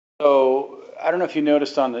So I don't know if you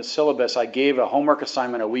noticed on the syllabus, I gave a homework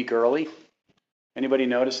assignment a week early. Anybody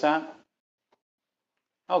notice that?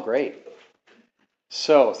 Oh, great.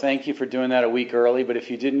 So thank you for doing that a week early. But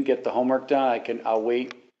if you didn't get the homework done, I'll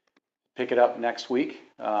wait, pick it up next week.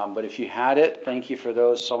 But if you had it, thank you for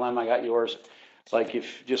those. Salem, I got yours.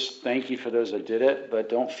 Just thank you for those that did it, but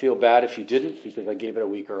don't feel bad if you didn't because I gave it a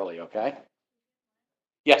week early. Okay.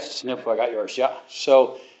 Yes, Sniff, I got yours. Yeah.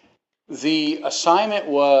 So the assignment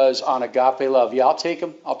was on agape love. Yeah, I'll take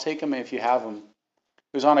them. I'll take them if you have them.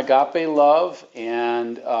 It was on agape love,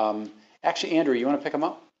 and actually, Andrew, you want to pick them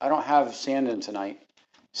up? I don't have Sandon tonight.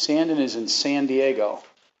 Sandon is in San Diego.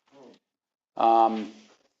 It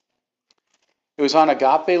was on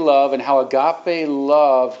agape love and how agape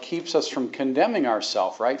love keeps us from condemning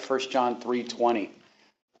ourselves, right? 1 John 3:20.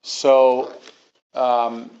 So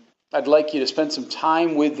I'd like you to spend some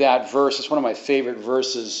time with that verse. It's one of my favorite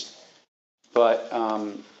verses, but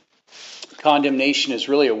condemnation is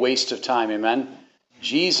really a waste of time, amen?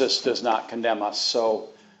 Jesus does not condemn us, so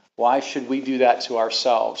why should we do that to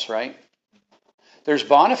ourselves, right? There's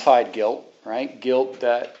bona fide guilt, right? Guilt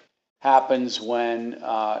that happens when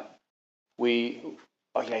oh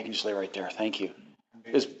yeah, you can just lay right there, thank you.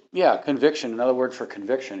 Conviction, another word for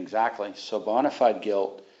conviction, exactly. So bona fide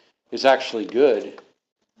guilt is actually good,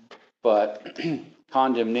 but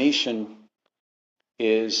condemnation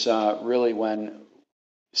is really when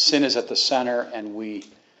sin is at the center and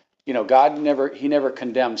God never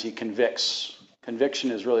condemns, he convicts. Conviction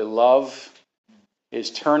is really love is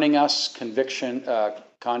turning us.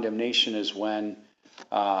 Condemnation is when,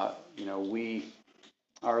 we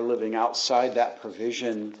are living outside that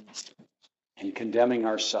provision and condemning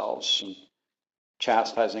ourselves and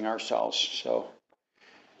chastising ourselves. So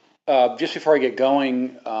just before I get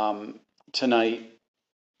going tonight,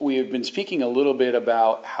 we have been speaking a little bit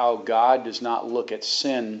about how God does not look at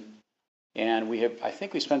sin, and I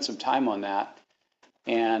think we spent some time on that.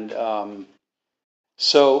 And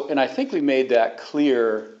and I think we made that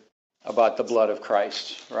clear about the blood of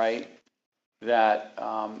Christ, right? That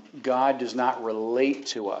God does not relate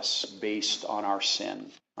to us based on our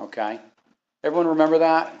sin, okay? Everyone remember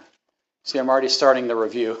that? See, I'm already starting the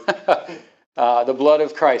review. The blood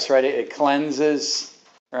of Christ, right? It cleanses,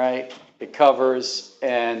 right? It covers,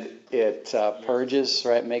 and it purges,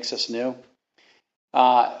 right? It makes us new.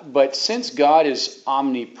 But since God is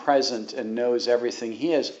omnipresent and knows everything,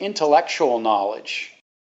 he has intellectual knowledge,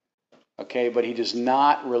 okay? But he does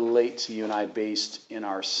not relate to you and I based in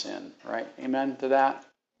our sin, right? Amen to that?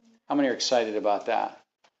 How many are excited about that?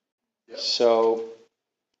 Yep. So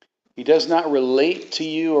he does not relate to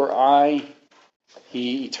you or I.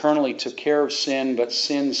 He eternally took care of sin, but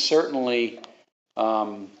sin certainly,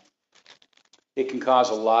 it can cause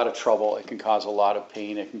a lot of trouble. It can cause a lot of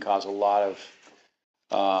pain. It can cause a lot of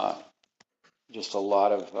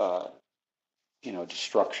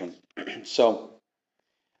destruction.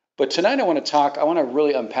 But tonight I want to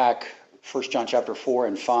really unpack 1 John chapter 4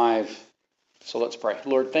 and 5. So let's pray.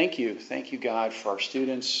 Lord, thank you. Thank you, God, for our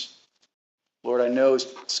students. Lord, I know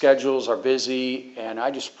schedules are busy, and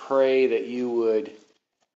I just pray that you would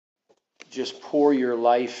just pour your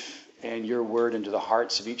life and your word into the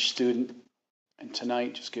hearts of each student. And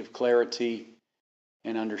tonight, just give clarity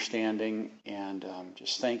and understanding, and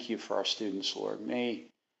just thank you for our students, Lord. May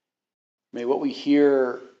what we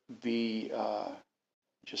hear be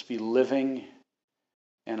just be living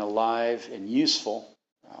and alive and useful,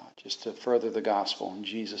 just to further the gospel. In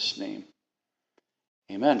Jesus' name,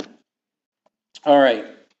 amen. All right.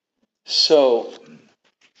 So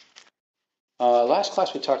last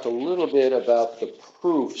class we talked a little bit about the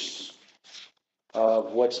proofs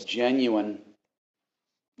of what's genuine,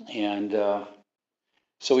 and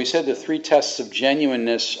so we said the three tests of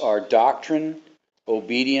genuineness are doctrine,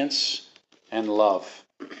 obedience, and love.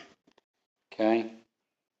 Okay?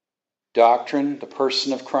 Doctrine, the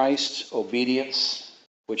person of Christ. Obedience,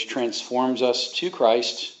 which transforms us to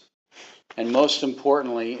Christ. And most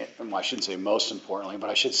importantly, well, I shouldn't say most importantly,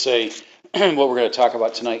 but I should say what we're going to talk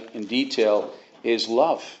about tonight in detail is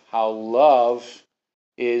love. How love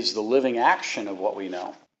is the living action of what we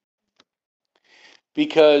know.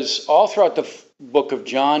 Because all throughout the book of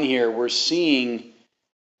John here, we're seeing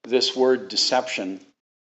this word deception.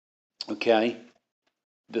 Okay?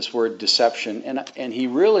 This word deception. And he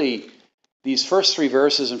really, these first three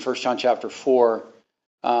verses in 1 John chapter 4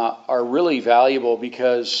 are really valuable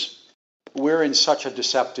because we're in such a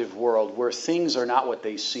deceptive world where things are not what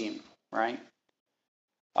they seem, right?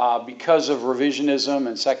 Because of revisionism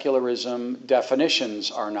and secularism,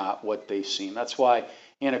 definitions are not what they seem. That's why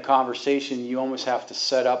in a conversation, you almost have to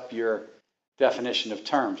set up your definition of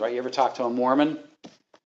terms, right? You ever talk to a Mormon?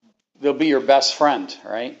 they'll be your best friend,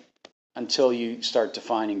 right? Until you start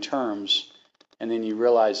defining terms, and then you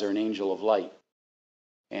realize they're an angel of light.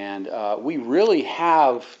 And we really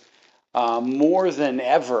have, more than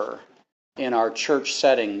ever in our church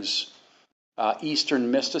settings,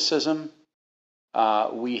 Eastern mysticism.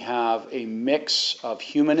 We have a mix of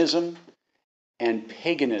humanism and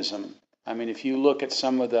paganism. I mean, if you look at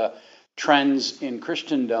some of the trends in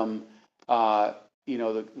Christendom, the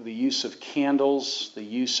use of candles, the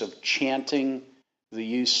use of chanting, the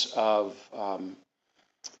use of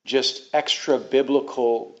just extra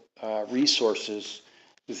biblical resources,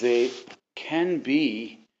 they can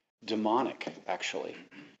be demonic, actually.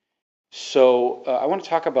 So I want to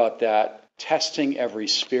talk about that, testing every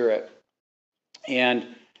spirit. And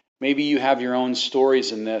maybe you have your own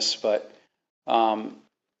stories in this, but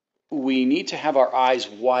we need to have our eyes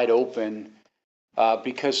wide open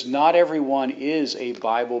because not everyone is a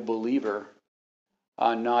Bible believer.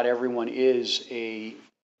 Not everyone is a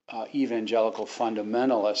evangelical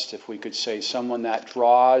fundamentalist, if we could say, someone that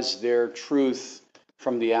draws their truth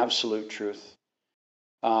from the absolute truth.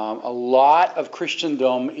 A lot of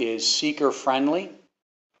Christendom is seeker-friendly.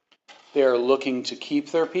 They're looking to keep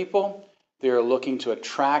their people. They're looking to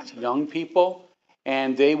attract young people.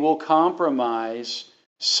 And they will compromise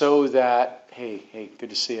so that, hey, good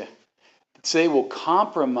to see you. They will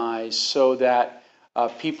compromise so that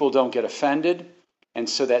people don't get offended. And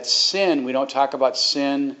so that sin, we don't talk about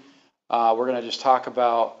sin. We're going to just talk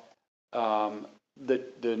about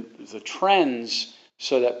the trends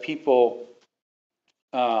so that people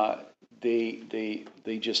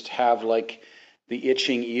they just have like the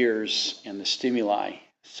itching ears and the stimuli.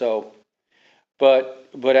 So,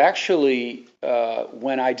 but actually,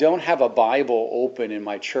 when I don't have a Bible open in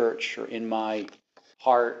my church or in my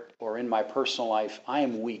heart or in my personal life, I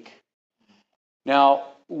am weak. Now,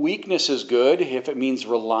 weakness is good if it means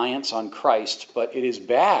reliance on Christ, but it is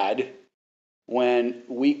bad when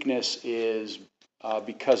weakness is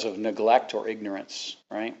because of neglect or ignorance,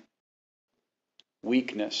 right?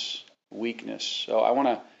 Weakness. So I want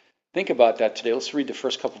to think about that today. Let's read the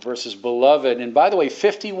first couple verses. Beloved, and by the way,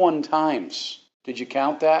 51 times. Did you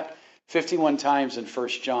count that? 51 times in 1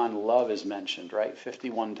 John, love is mentioned, right?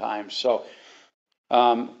 51 times. So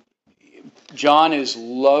John is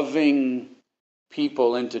loving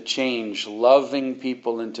people into change, loving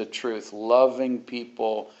people into truth, loving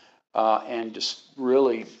people, and just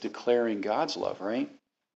really declaring God's love, right?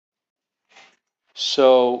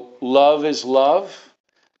 So love is love?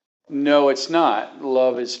 No, it's not.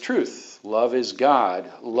 Love is truth. Love is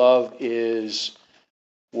God. Love is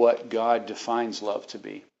what God defines love to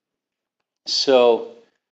be. So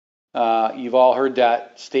you've all heard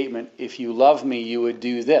that statement, if you love me, you would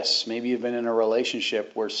do this. Maybe you've been in a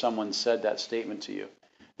relationship where someone said that statement to you,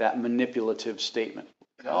 that manipulative statement.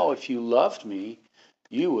 Oh, if you loved me,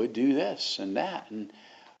 you would do this and that. And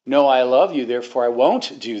no, I love you, therefore I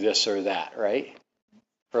won't do this or that, right?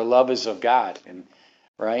 For love is of God, and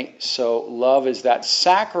right? So love is that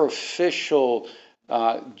sacrificial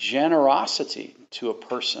generosity to a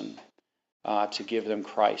person to give them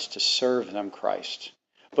Christ, to serve them Christ.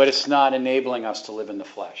 But it's not enabling us to live in the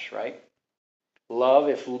flesh, right? Love,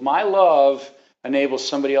 if my love enables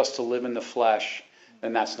somebody else to live in the flesh,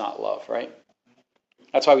 then that's not love, right?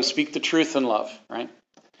 That's why we speak the truth in love, right?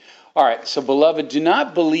 All right, so beloved, do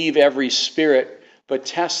not believe every spirit, but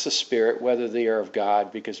test the spirit whether they are of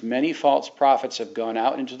God, because many false prophets have gone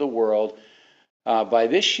out into the world. By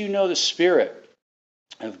this you know the spirit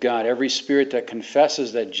of God. Every spirit that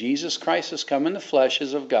confesses that Jesus Christ has come in the flesh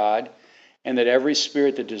is of God, and that every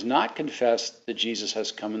spirit that does not confess that Jesus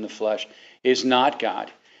has come in the flesh is not God.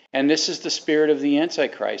 And this is the spirit of the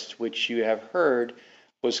Antichrist, which you have heard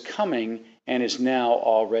was coming and is now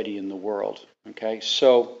already in the world. Okay,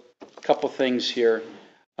 so a couple things here.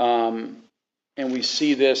 And we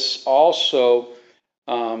see this also,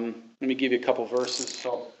 let me give you a couple verses.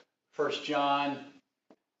 So 1 John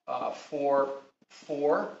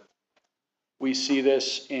 4:4. We see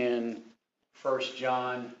this in 1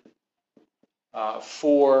 John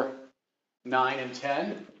 4:9 and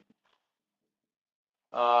 10.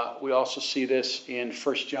 We also see this in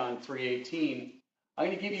 1 John 3:18. I'm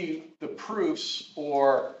going to give you the proofs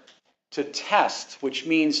or to test, which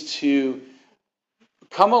means to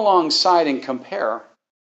come alongside and compare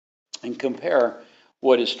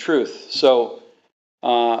what is truth. So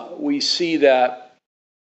we see that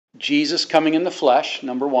Jesus coming in the flesh,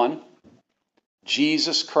 number one.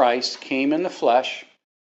 Jesus Christ came in the flesh,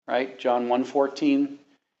 right? John 1:14.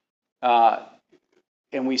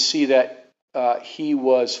 And we see that he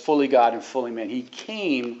was fully God and fully man. He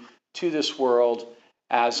came to this world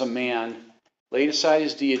as a man, laid aside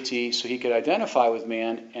his deity so he could identify with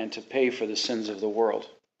man and to pay for the sins of the world.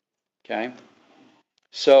 Okay?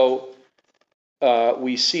 So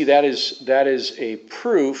we see that is a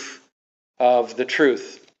proof of the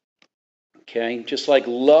truth. Okay? Just like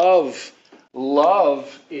love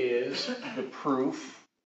is the proof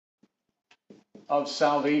of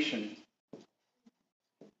salvation.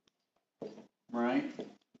 Right?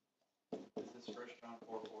 Is this 1 John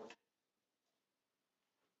 4:4?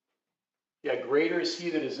 Yeah, greater is he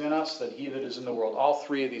that is in us than he that is in the world. All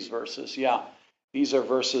three of these verses, yeah. These are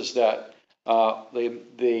verses that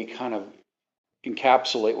they kind of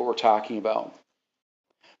encapsulate what we're talking about.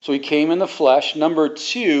 So he came in the flesh. Number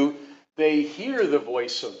two, they hear the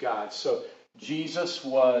voice of God. So Jesus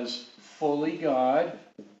was fully God,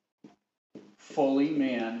 fully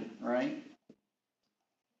man, right?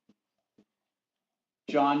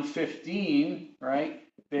 John 15, right?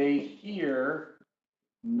 They hear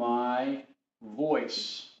my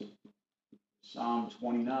voice. Psalm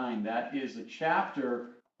 29, that is the chapter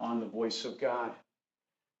on the voice of God.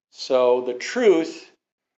 So the truth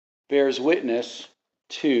bears witness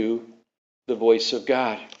to the voice of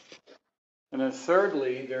God. And then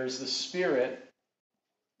thirdly, there's the spirit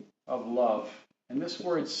of love. And this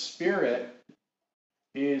word spirit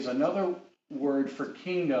is another word for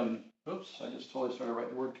kingdom. Oops, I just totally started to write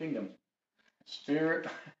the word kingdom. Spirit,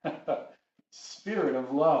 spirit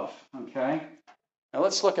of love, okay? Now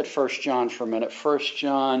let's look at 1 John for a minute. 1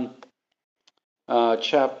 John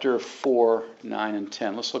chapter 4, 9, and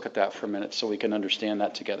 10. Let's look at that for a minute so we can understand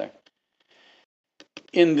that together.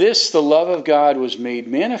 In this, the love of God was made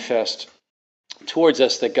manifest towards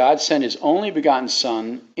us, that God sent his only begotten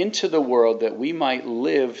Son into the world that we might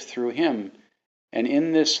live through him. And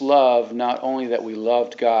in this love, not only that we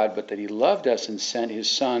loved God, but that he loved us and sent his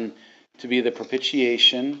Son to be the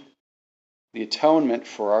propitiation, the atonement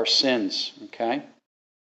for our sins. Okay?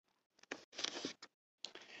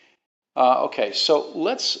 Okay, so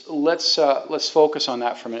let's focus on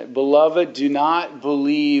that for a minute. Beloved, do not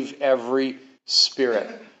believe every spirit.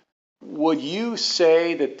 Would you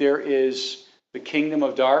say that there is the kingdom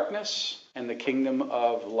of darkness and the kingdom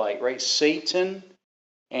of light, right? Satan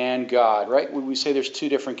and God, right? Would we say there's two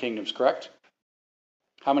different kingdoms, correct?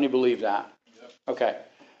 How many believe that? Yep. Okay.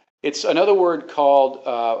 It's another word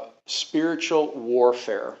called spiritual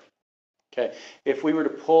warfare. Okay. If we were to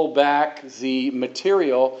pull back the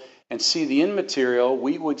material and see the immaterial,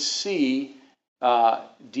 we would see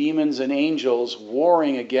demons and angels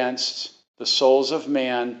warring against the souls of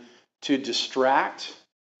man to distract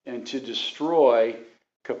and to destroy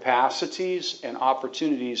capacities and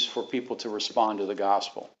opportunities for people to respond to the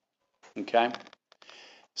gospel. Okay?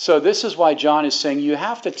 So this is why John is saying you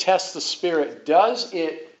have to test the Spirit. Does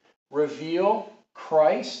it reveal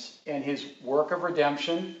Christ and his work of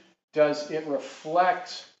redemption? Does it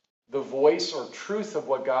reflect the voice or truth of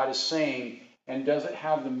what God is saying? And does it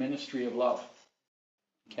have the ministry of love?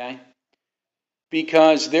 Okay?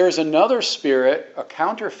 Because there's another spirit, a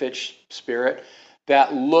counterfeit spirit,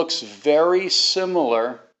 that looks very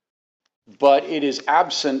similar, but it is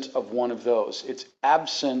absent of one of those. It's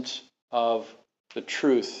absent of the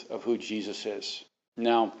truth of who Jesus is.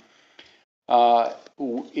 Now,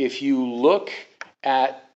 if you look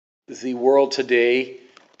at the world today,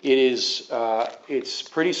 it's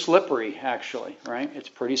pretty slippery, actually, right? It's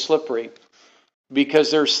pretty slippery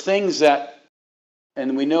because there's things that,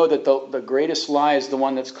 and we know that the greatest lie is the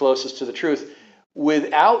one that's closest to the truth.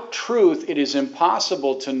 Without truth, it is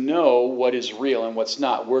impossible to know what is real and what's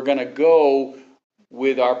not. We're going to go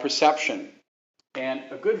with our perception. And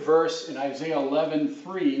a good verse in Isaiah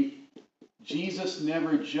 11:3, Jesus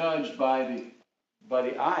never judged by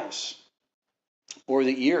the eyes or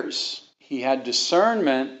the ears. He had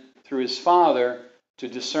discernment through his Father to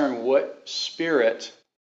discern what spirit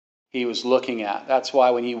he was looking at. That's why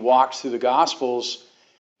when he walked through the Gospels,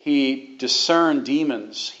 he discerned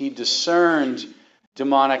demons. He discerned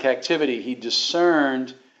demonic activity. He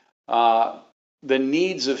discerned the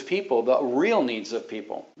needs of people, the real needs of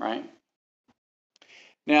people, right?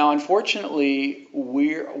 Now, unfortunately,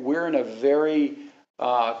 we're in a very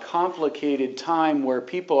complicated time where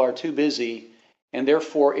people are too busy, and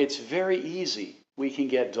therefore it's very easy. We can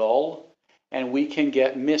get dull, and we can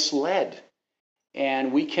get misled,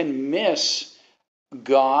 and we can miss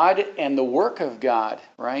God and the work of God,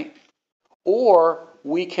 right? Or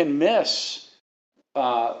we can miss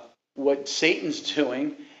what Satan's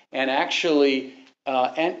doing, and actually,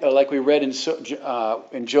 like we read in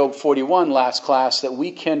Job 41 last class, that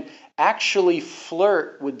we can actually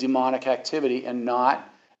flirt with demonic activity and not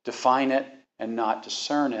define it and not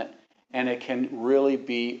discern it, and it can really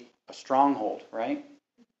be a stronghold, right?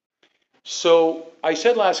 So I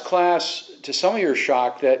said last class, to some of your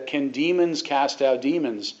shock, that can demons cast out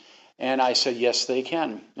demons? And I said, yes, they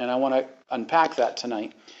can. And I want to unpack that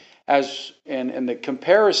tonight. And the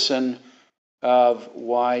comparison of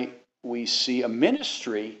why we see a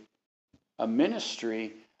ministry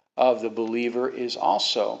of the believer is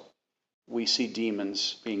also we see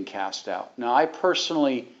demons being cast out. Now, I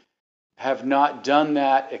personally have not done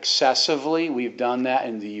that excessively. We've done that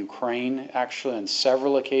in the Ukraine, actually, on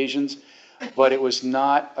several occasions. But it was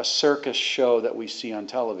not a circus show that we see on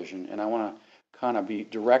television. And I want to kind of be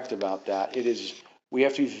direct about that. We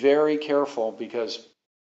have to be very careful because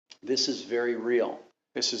this is very real.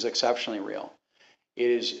 This is exceptionally real. It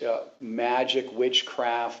is magic,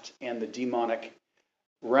 witchcraft, and the demonic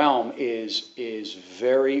realm is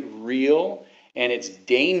very real, and it's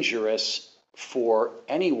dangerous for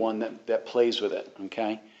anyone that plays with it,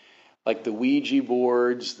 okay? Like the Ouija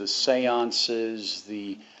boards, the seances,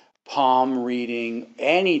 the palm reading,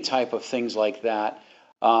 any type of things like that,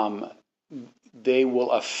 they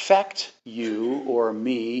will affect you or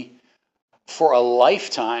me for a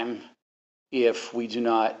lifetime if we do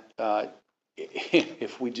not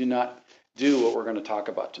do what we're going to talk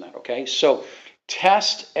about tonight. Okay, so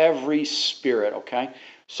test every spirit. Okay,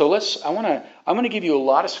 so I'm going to give you a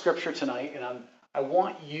lot of scripture tonight, and I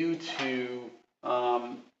want you to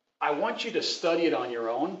study it on your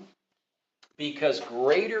own, because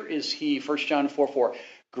greater is He. 1 John 4:4.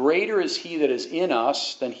 Greater is He that is in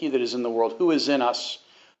us than he that is in the world. Who is in us?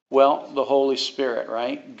 Well, the Holy Spirit,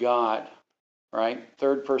 right? God, right?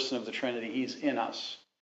 Third person of the Trinity. He's in us.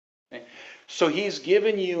 Okay? So He's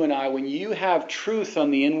given you and I, when you have truth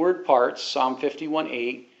on the inward parts, Psalm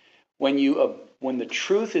 51:8, when the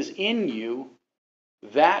truth is in you,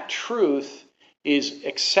 that truth is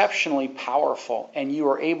exceptionally powerful, and you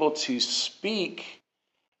are able to speak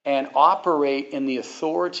and operate in the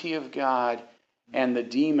authority of God, and the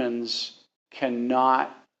demons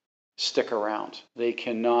cannot stick around. They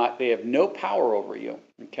have no power over you.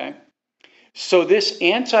 Okay? So this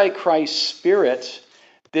Antichrist spirit,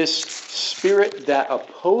 this spirit that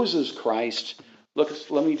opposes Christ, let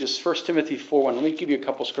me just, 1 Timothy 4:1, let me give you a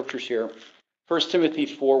couple scriptures here. 1 Timothy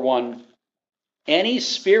 4:1, any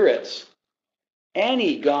spirit,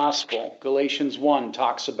 any gospel, Galatians 1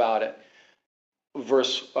 talks about it,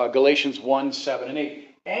 Galatians 1:7 and 8,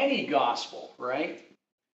 any gospel, right,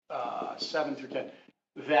 7 through 10,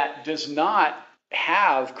 that does not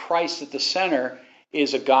have Christ at the center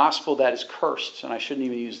is a gospel that is cursed. And I shouldn't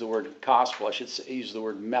even use the word gospel. I should use the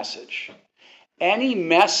word message. Any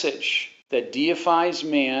message that deifies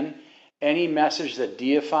man, any message that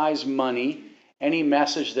deifies money, any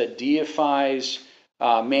message that deifies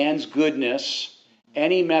man's goodness,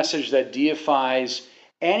 any message that deifies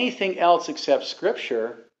anything else except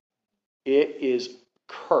Scripture, it is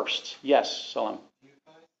cursed. Yes, Salam.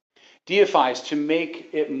 Deifies, to make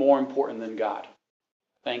it more important than God.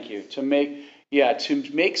 Thank you. To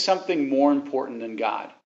make something more important than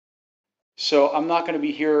God. So I'm not going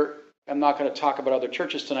to talk about other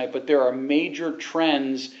churches tonight, but there are major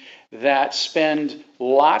trends that spend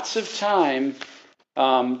lots of time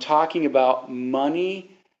talking about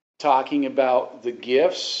money, talking about the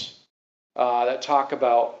gifts, that talk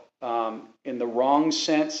about, in the wrong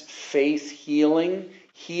sense, faith healing.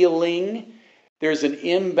 There's an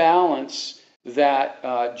imbalance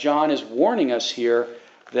that John is warning us here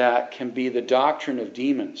that can be the doctrine of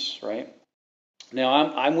demons, right?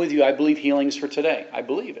 Now, I'm with you. I believe healing's for today. I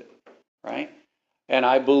believe it, right? And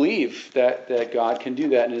I believe that God can do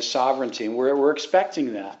that in His sovereignty, and we're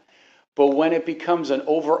expecting that. But when it becomes an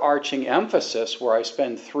overarching emphasis where I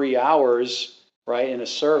spend 3 hours, right, in a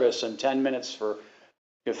service and 10 minutes for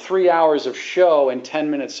 3 hours of show and 10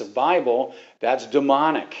 minutes of Bible, that's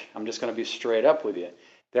demonic. I'm just going to be straight up with you.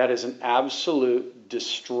 That is an absolute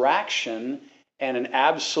distraction and an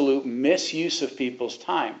absolute misuse of people's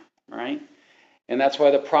time, right? And that's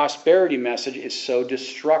why the prosperity message is so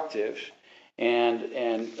destructive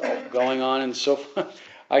and going on and so forth.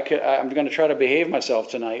 I'm going to try to behave myself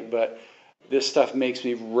tonight, but this stuff makes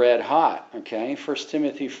me red hot, okay? 1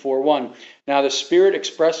 Timothy 4:1. Now the Spirit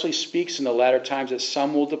expressly speaks in the latter times that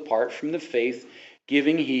some will depart from the faith,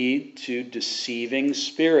 giving heed to deceiving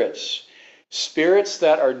spirits. Spirits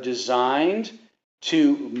that are designed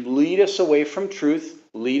to lead us away from truth,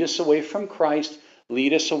 lead us away from Christ,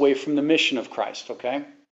 lead us away from the mission of Christ, okay?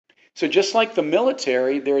 So just like the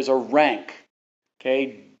military, there's a rank,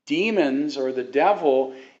 okay? Demons or the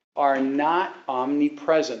devil are not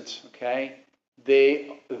omnipresent, okay?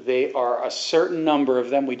 They are a certain number of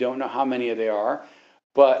them. We don't know how many they are,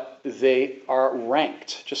 but they are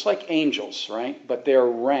ranked, just like angels, right? But they are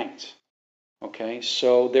ranked, Okay,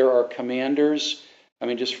 so there are commanders. I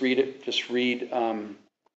mean, just read it. Just read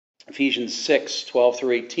Ephesians 6:12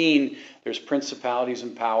 through 18. There's principalities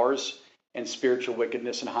and powers and spiritual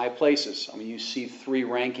wickedness in high places. I mean, you see three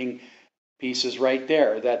ranking pieces right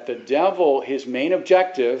there. That the devil, his main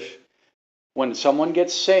objective, when someone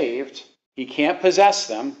gets saved, he can't possess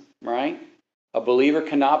them, right? A believer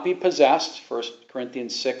cannot be possessed. 1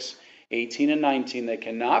 Corinthians 6:18 and 19. They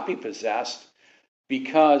cannot be possessed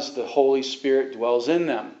because the Holy Spirit dwells in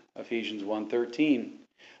them. Ephesians 1:13.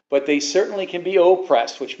 But they certainly can be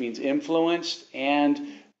oppressed, which means influenced and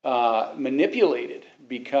manipulated,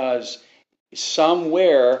 because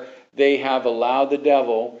somewhere they have allowed the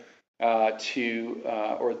devil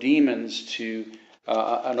or demons to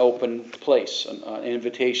an open place, an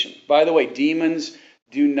invitation. By the way, demons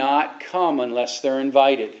do not come unless they're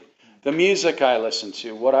invited. The music I listen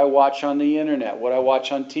to, what I watch on the internet, what I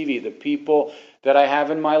watch on TV, the people that I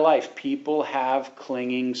have in my life, people have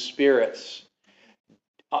clinging spirits.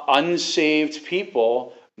 Unsaved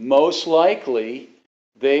people, most likely,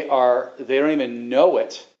 they don't even know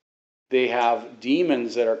it. They have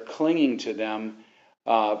demons that are clinging to them,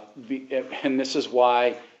 and this is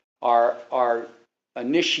why our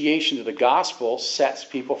initiation to the gospel sets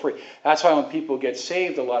people free. That's why when people get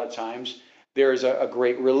saved, a lot of times there's a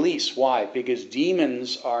great release. Why? Because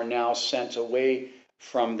demons are now sent away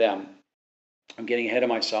from them. I'm getting ahead of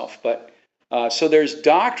myself, but so there's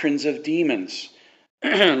doctrines of demons.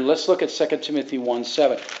 Let's look at 2 Timothy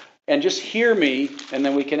 1:7. And just hear me, and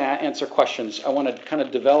then we can answer questions. I want to kind of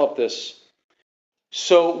develop this.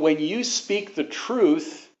 So when you speak the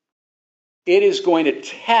truth, it is going to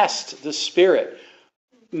test the spirit.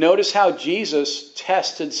 Notice how Jesus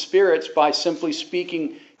tested spirits by simply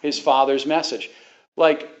speaking his Father's message.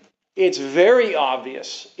 Like, it's very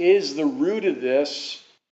obvious. Is the root of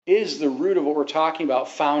what we're talking about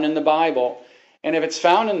found in the Bible? And if it's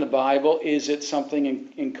found in the Bible, is it something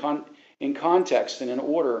in context and in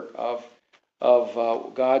order of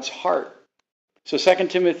God's heart? So 2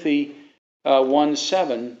 Timothy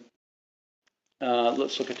 1:7,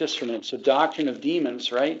 let's look at this for a minute. So doctrine of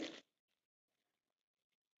demons, right?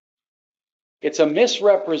 It's a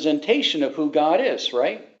misrepresentation of who God is,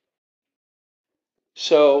 right?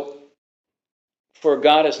 So, for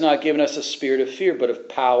God has not given us a spirit of fear, but of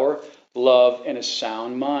power, love, and a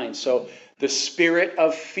sound mind. So the spirit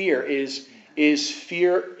of fear is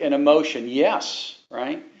fear an emotion? Yes,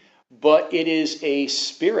 right? But it is a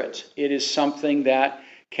spirit. It is something that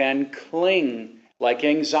can cling, like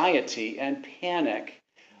anxiety and panic.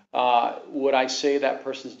 Would I say that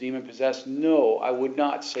person's demon possessed? No, I would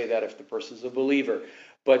not say that if the person's a believer.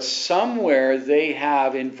 But somewhere they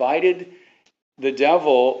have invited the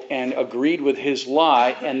devil and agreed with his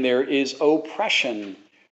lie, and there is oppression.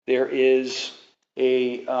 There is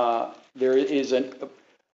an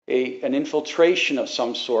infiltration of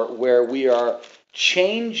some sort where we are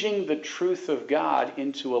changing the truth of God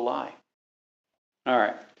into a lie. All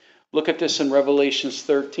right. Look at this in Revelations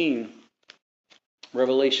 13.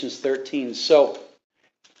 Revelations 13. So,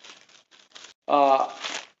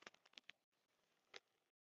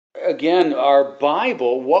 again, our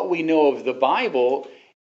Bible, what we know of the Bible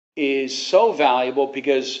is so valuable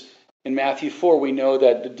because in Matthew 4 we know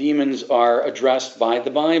that the demons are addressed by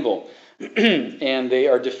the Bible and they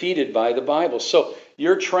are defeated by the Bible. So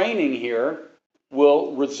your training here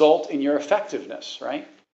will result in your effectiveness, right?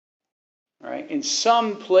 All right. In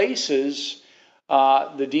some places,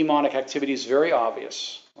 the demonic activity is very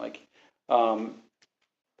obvious. I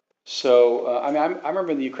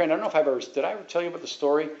remember in the Ukraine, I don't know if did I ever tell you about the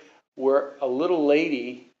story where a little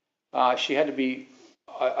lady, she had to be,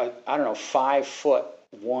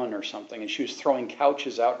 5'1" or something, and she was throwing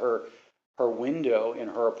couches out her window in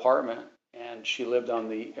her apartment, and she lived on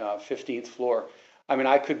the 15th floor. I mean,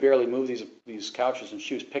 I could barely move these couches, and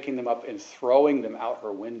she was picking them up and throwing them out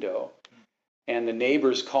her window. And the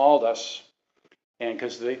neighbors called us, and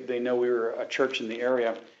because they know we were a church in the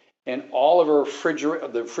area, and all of her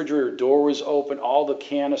the refrigerator door was open, all the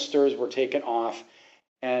canisters were taken off,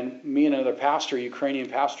 and me and another pastor, Ukrainian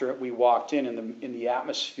pastor, we walked in the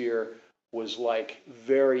atmosphere was like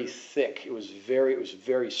very thick. It was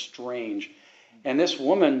very strange. And this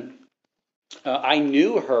woman, I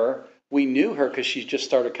knew her. We knew her because she just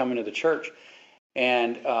started coming to the church,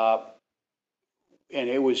 and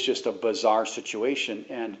it was just a bizarre situation.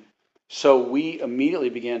 And so we immediately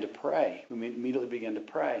began to pray.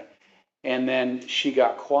 And then she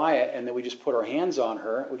got quiet, and then we just put our hands on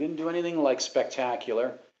her. We didn't do anything like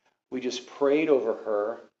spectacular. We just prayed over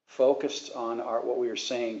her, focused on what we were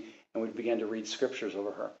saying, and we began to read scriptures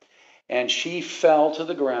over her. And she fell to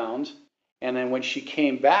the ground, And then when she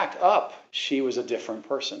came back up, she was a different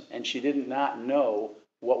person. And she did not know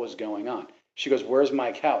what was going on. She goes, where's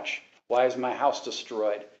my couch? Why is my house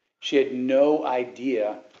destroyed? She had no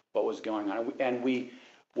idea what was going on. And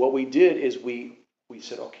what we did is we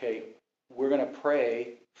said, okay, we're going to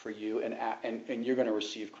pray for you, and you're going to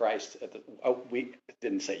receive Christ. We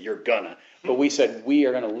didn't say you're gonna, but we said we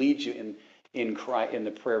are going to lead you in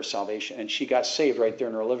the prayer of salvation. And she got saved right there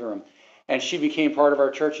in her living room, and she became part of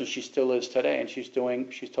our church, and she still is today, and she's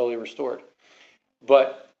totally restored.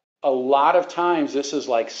 But a lot of times this is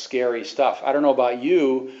like scary stuff. I don't know about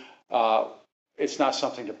you. It's not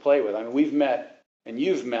something to play with. I mean, we've met. And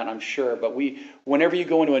you've met, I'm sure, but whenever you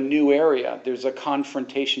go into a new area, there's a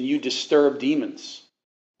confrontation. You disturb demons.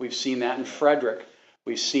 We've seen that in Frederick.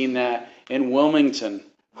 We've seen that in Wilmington.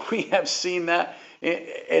 We have seen that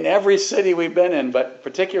in every city we've been in, but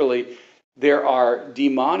particularly there are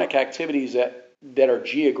demonic activities that are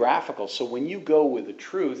geographical. So when you go with the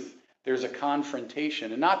truth, there's a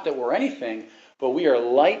confrontation. And not that we're anything, but we are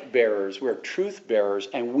light bearers, we're truth bearers,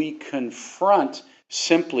 and we confront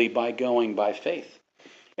simply by going by faith.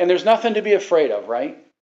 And there's nothing to be afraid of, right?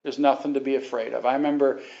 There's nothing to be afraid of. I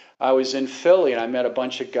remember I was in Philly and I met a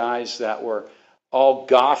bunch of guys that were all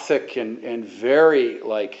gothic and very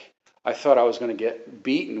like, I thought I was going to get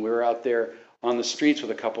beaten. We were out there on the streets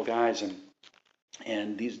with a couple guys,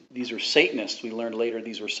 and these are Satanists. We learned later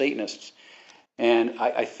these were Satanists. And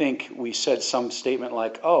I think we said some statement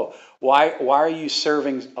like, oh, why are you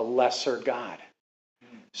serving a lesser God?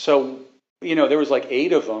 So, there was like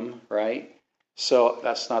 8 of them, right? So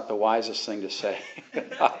that's not the wisest thing to say.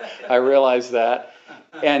 I realize that.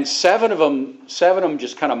 And 7 of them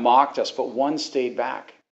just kind of mocked us, but 1 stayed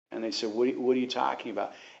back. And they said, what are you talking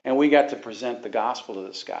about? And we got to present the gospel to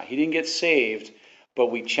this guy. He didn't get saved, but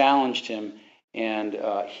we challenged him, and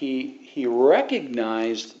he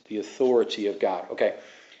recognized the authority of God. Okay,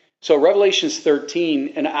 so Revelations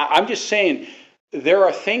 13, and I'm just saying, there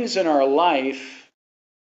are things in our life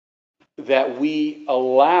that we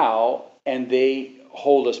allow and they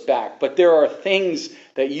hold us back. But there are things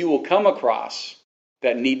that you will come across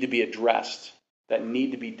that need to be addressed, that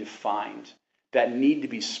need to be defined, that need to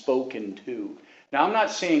be spoken to. Now, I'm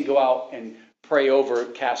not saying go out and pray over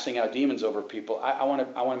casting out demons over people. I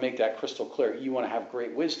want to make that crystal clear. You want to have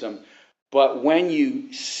great wisdom. But when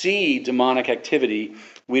you see demonic activity,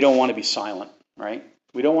 we don't want to be silent, right?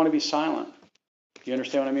 We don't want to be silent. You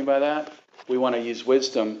understand what I mean by that? We want to use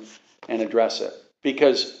wisdom and address it.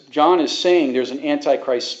 Because John is saying there's an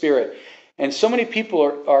antichrist spirit. And so many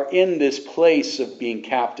people are in this place of being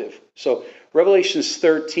captive. So Revelations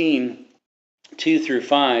 13, 2 through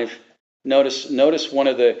 5, notice one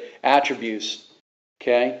of the attributes.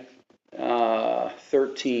 Okay?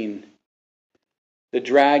 13. The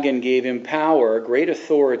dragon gave him power, great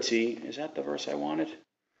authority. Is that the verse I wanted?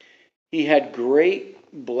 He had great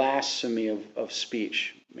blasphemy of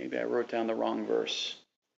speech. Maybe I wrote down the wrong verse.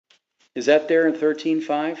 Is that there in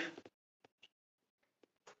 13:5?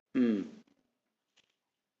 I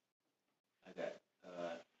got,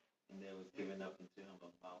 and there was given up into him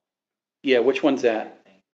a mouth. Yeah, which one's that?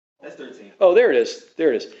 That's 13. Oh, there it is.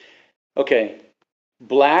 There it is. Okay.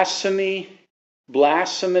 Blasphemy,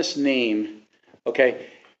 blasphemous name. Okay.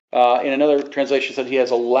 In another translation, it said he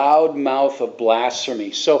has a loud mouth of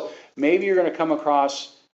blasphemy. So maybe you're going to come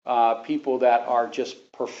across people that are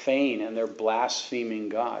just profane and they're blaspheming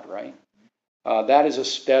God, right? That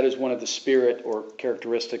is one of the spirit or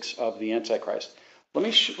characteristics of the Antichrist. Let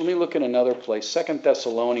me look at another place, 2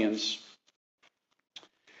 Thessalonians.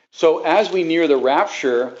 So as we near the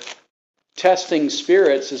rapture, testing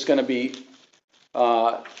spirits is going to be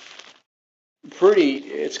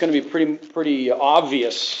pretty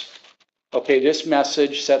obvious. Okay, this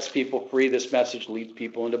message sets people free. This message leads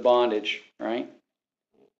people into bondage, right?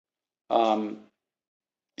 2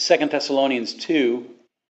 Thessalonians 2,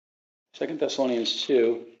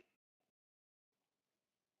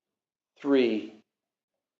 3.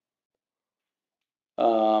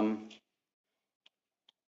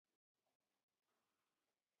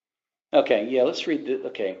 Okay, yeah, let's read the,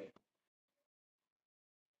 okay.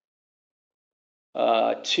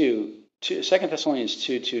 2 Thessalonians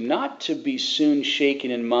 2, not to be soon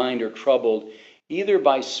shaken in mind or troubled, either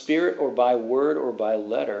by spirit or by word or by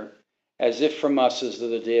letter, as if from us as though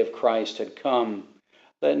the day of Christ had come.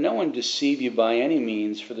 Let no one deceive you by any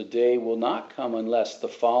means, for the day will not come unless the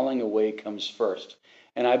falling away comes first.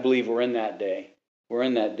 And I believe we're in that day. We're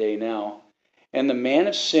in that day now. And the man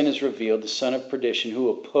of sin is revealed, the son of perdition, who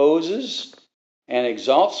opposes and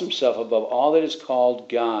exalts himself above all that is called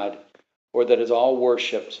God, or that is all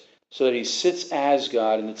worshipped, so that he sits as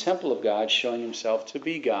God in the temple of God, showing himself to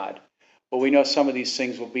be God. But we know some of these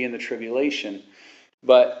things will be in the tribulation.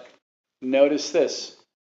 But notice this.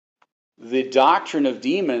 The doctrine of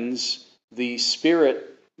demons, the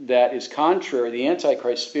spirit that is contrary, the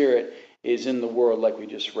Antichrist spirit, is in the world, like we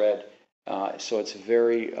just read. So it's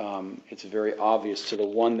very obvious to the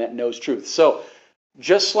one that knows truth. So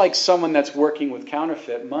just like someone that's working with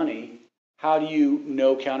counterfeit money, how do you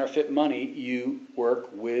know counterfeit money? You work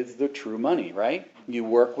with the true money, right? You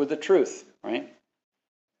work with the truth, right?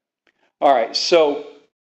 All right, so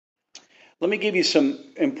let me give you some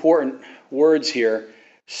important words here.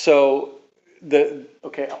 So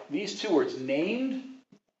these two words, named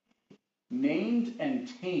and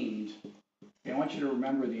tamed. Okay, I want you to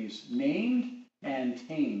remember these. Named and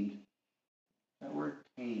tamed. That word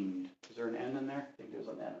tamed. Is there an N in there? I think there's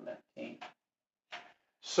an N in there. Tamed.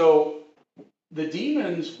 So the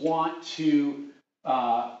demons want to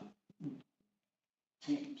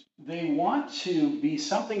be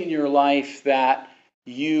something in your life that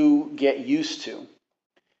you get used to.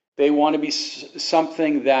 They want to be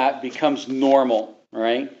something that becomes normal,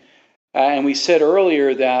 right? And we said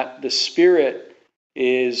earlier that the spirit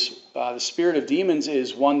of demons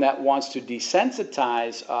is one that wants to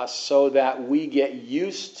desensitize us so that we get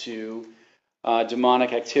used to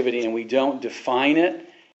demonic activity and we don't define it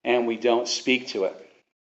and we don't speak to it.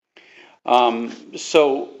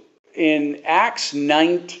 So in Acts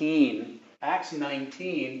 19,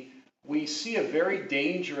 we see a very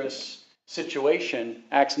dangerous situation,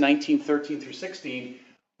 Acts 19:13 through 16,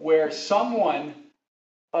 where someone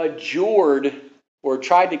adjured or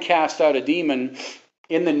tried to cast out a demon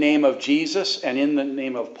in the name of Jesus and in the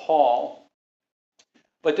name of Paul.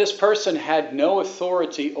 But this person had no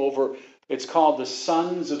authority over, it's called the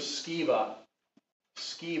sons of Sceva.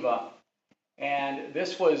 And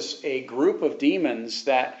this was a group of demons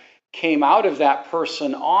that came out of that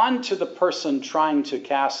person onto the person trying to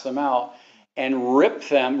cast them out and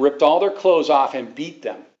ripped all their clothes off and beat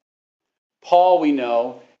them. Paul we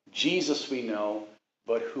know, Jesus we know,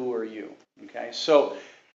 but who are you? Okay, so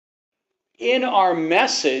in our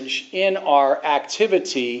message, in our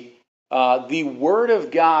activity, the Word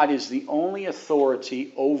of God is the only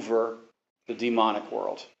authority over the demonic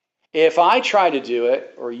world. If I try to do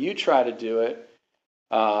it, or you try to do it,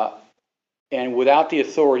 and without the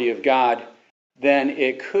authority of God, then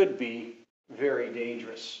it could be very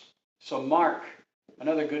dangerous. So Mark,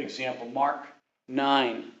 another good example, Mark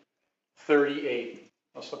 9:38.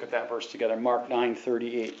 Let's look at that verse together, Mark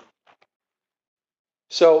 9:38.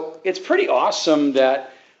 So it's pretty awesome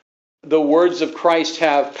that the words of Christ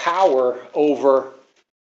have power over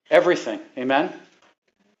everything. Amen?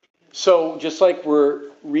 So just like we're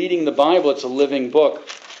reading the Bible, it's a living book.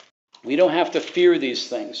 We don't have to fear these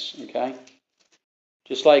things, okay?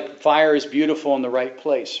 Just like fire is beautiful in the right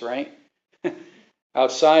place, right?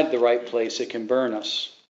 Outside the right place, it can burn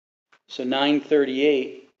us. So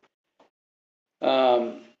 9:38.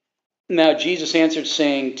 Now Jesus answered,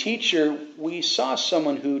 saying, Teacher, we saw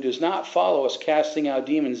someone who does not follow us casting out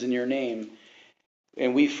demons in your name,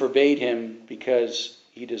 and we forbade him because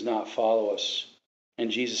he does not follow us.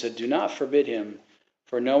 And Jesus said, Do not forbid him,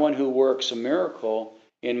 for no one who works a miracle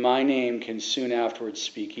in my name can soon afterwards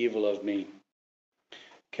speak evil of me.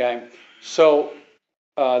 Okay, so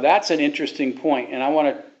that's an interesting point, and I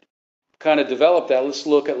want to kind of develop that. Let's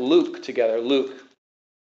look at Luke together. Luke.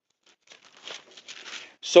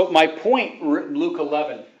 So my point, Luke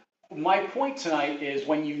 11, my point tonight is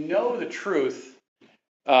when you know the truth,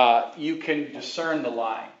 you can discern the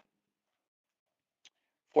lie.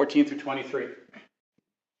 14 through 23.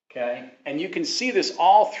 Okay? And you can see this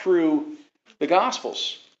all through the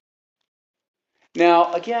Gospels.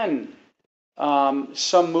 Now, again,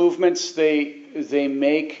 some movements they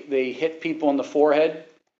hit people in the forehead.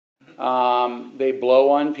 They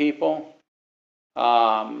blow on people.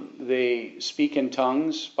 They speak in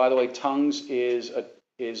tongues. By the way, tongues is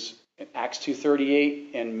Acts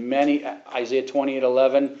 2:38 and Isaiah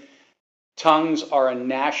 28:11. Tongues are a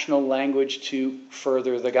national language to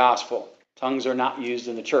further the gospel. Tongues are not used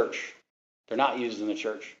in the church. They're not used in the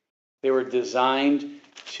church. They were designed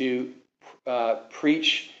to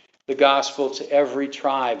preach the gospel to every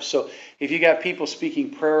tribe. So if you got people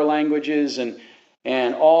speaking prayer languages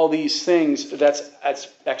and all these things, that's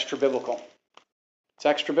extra biblical. It's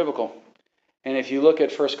extra biblical. And if you look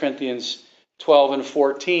at 1 Corinthians 12 and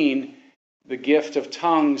 14, the gift of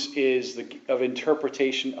tongues is of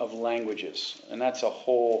interpretation of languages. And that's a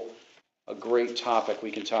great topic we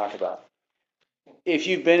can talk about. If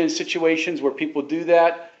you've been in situations where people do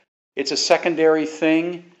that, it's a secondary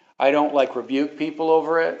thing. I don't rebuke people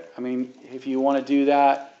over it. I mean, if you want to do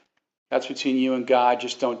that, That's between you and God.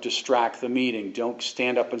 Just don't distract the meeting. Don't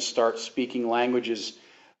stand up and start speaking languages,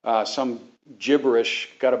 some gibberish,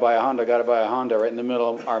 gotta buy a Honda, right in the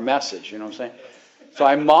middle of our message. You know what I'm saying? So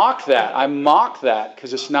I mock that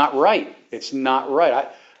because it's not right. It's not right.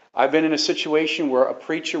 I've been in a situation where a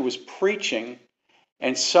preacher was preaching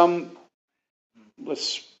and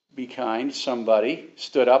let's be kind, somebody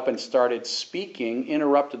stood up and started speaking,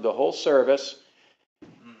 interrupted the whole service,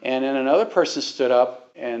 and then another person stood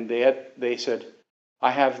up and they said,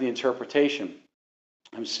 I have the interpretation.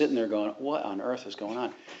 I'm sitting there going, what on earth is going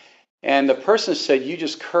on? And the person said, you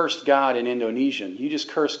just cursed God in Indonesian. You just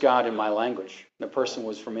cursed God in my language. The person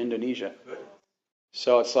was from Indonesia.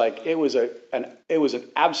 So it's like it was an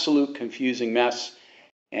absolute confusing mess.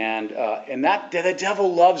 And that the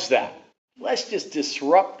devil loves that. Let's just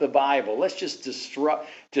disrupt the Bible. Let's just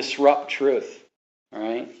disrupt truth. All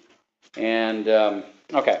right? And,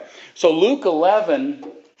 okay. So Luke 11,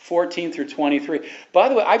 14 through 23. By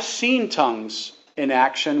the way, I've seen tongues in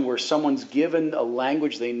action where someone's given a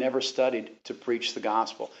language they never studied to preach the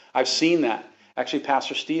gospel. I've seen that. Actually,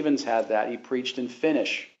 Pastor Stevens had that. He preached in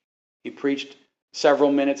Finnish. He preached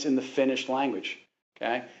several minutes in the Finnish language.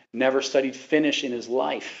 Okay? Never studied Finnish in his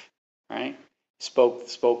life. Right?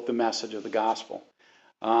 Spoke the message of the gospel.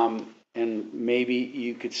 And maybe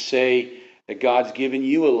you could say that God's given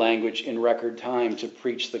you a language in record time to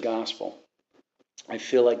preach the gospel. I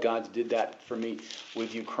feel like God did that for me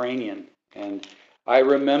with Ukrainian. And I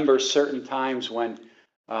remember certain times when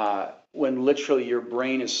literally your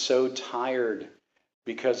brain is so tired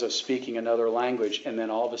because of speaking another language, and then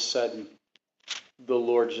all of a sudden the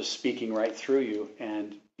Lord's just speaking right through you,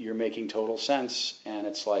 and you're making total sense, and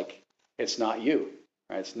it's like, it's not you,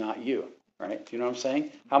 right? It's not you, right? Do you know what I'm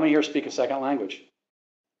saying? How many here speak a second language?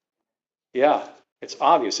 Yeah, it's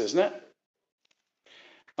obvious, isn't it?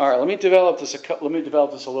 All right, let me develop this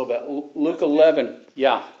a little bit. Luke 11,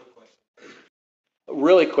 yeah.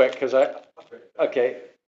 Really quick, because okay.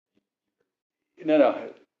 No.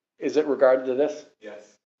 Is it regarding to this?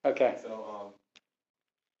 Yes. Okay. So,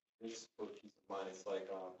 just for peace of mind, it's like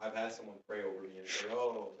I've had someone pray over me and say,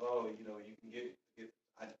 you can get.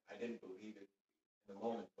 I didn't believe it in the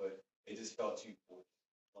moment, but it just felt too forced.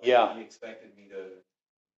 Like, yeah. He expected me to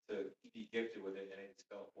be gifted with it, and it just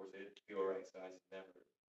felt forced. It didn't feel right, so I just never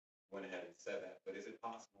went ahead and said that. But is it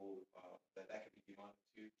possible that could be demonic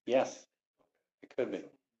too? Yes, it could be.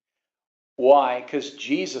 Why? Because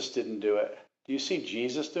Jesus didn't do it. Do you see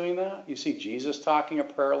Jesus doing that? You see Jesus talking a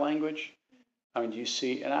prayer language? I mean, do you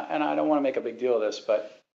see, and I don't want to make a big deal of this,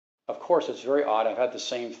 but of course it's very odd. I've had the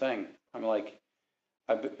same thing. I'm like,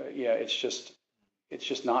 it's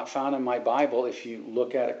just not found in my Bible. If you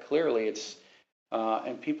look at it clearly,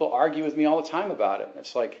 and people argue with me all the time about it.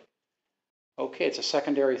 It's like, okay, it's a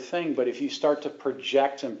secondary thing, but if you start to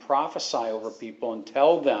project and prophesy over people and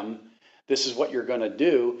tell them this is what you're going to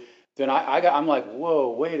do, then I'm like,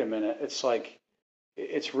 whoa, wait a minute. It's like,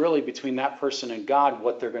 it's really between that person and God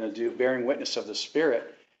what they're going to do, bearing witness of the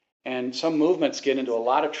Spirit. And some movements get into a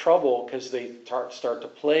lot of trouble because they start to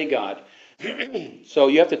play God. So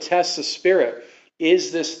you have to test the Spirit.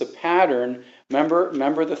 Is this the pattern?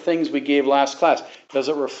 Remember the things we gave last class. Does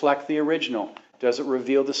it reflect the original? Does it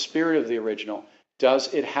reveal the spirit of the original?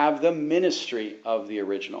 Does it have the ministry of the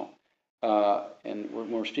original? And when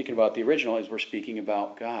we're speaking about the original, we're speaking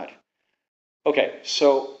about God. Okay,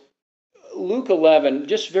 so Luke 11,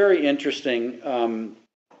 just very interesting.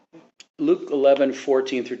 Luke 11,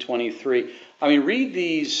 14 through 23. I mean, read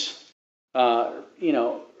these,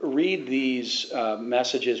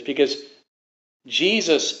 messages, because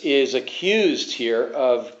Jesus is accused here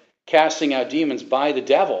of casting out demons by the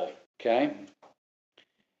devil, okay?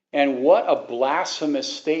 And what a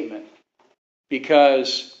blasphemous statement,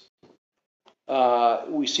 because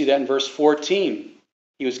we see that in verse 14.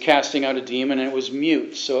 He was casting out a demon and it was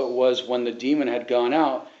mute. So it was when the demon had gone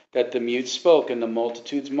out that the mute spoke and the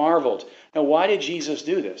multitudes marveled. Now, why did Jesus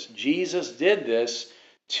do this? Jesus did this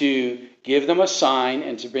to give them a sign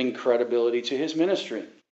and to bring credibility to his ministry.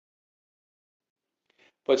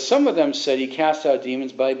 But some of them said he cast out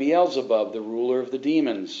demons by Beelzebub, the ruler of the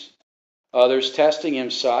demons. Others, testing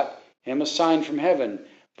him, sought him a sign from heaven.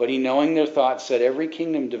 But he, knowing their thoughts, said, every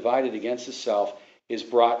kingdom divided against itself is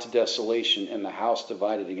brought to desolation, and the house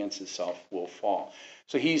divided against itself will fall.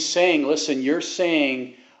 So he's saying, listen, you're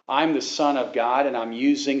saying I'm the Son of God and I'm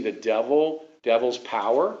using the devil's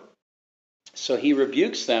power. So he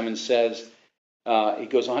rebukes them and says, he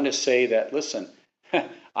goes on to say that, listen,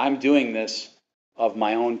 I'm doing this of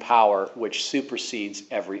my own power, which supersedes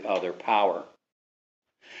every other power.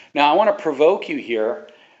 Now, I want to provoke you here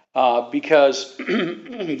because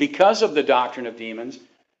of the doctrine of demons,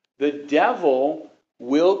 the devil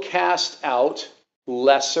will cast out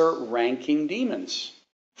lesser ranking demons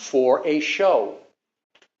for a show,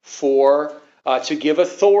 to give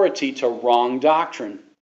authority to wrong doctrine.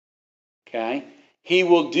 Okay? He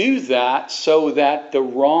will do that so that the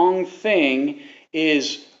wrong thing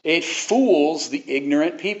it fools the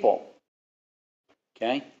ignorant people.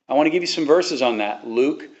 Okay? I want to give you some verses on that.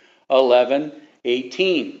 Luke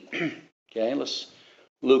 11:18. Okay,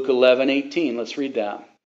 Luke 11:18. Let's read that.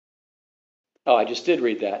 Oh, I just did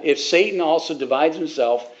read that. If Satan also divides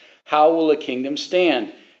himself, how will a kingdom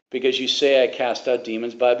stand? Because you say I cast out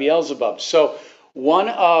demons by Beelzebub. So one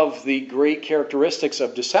of the great characteristics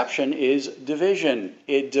of deception is division.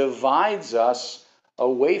 It divides us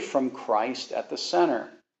away from Christ at the center.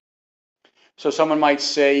 So someone might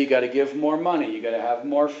say you got to give more money, you got to have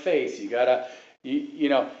more faith, you got to,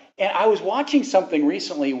 And I was watching something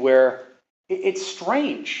recently where it's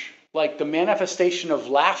strange, like the manifestation of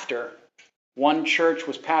laughter. One church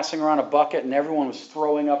was passing around a bucket and everyone was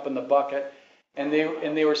throwing up in the bucket, and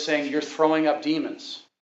they were saying, "You're throwing up demons."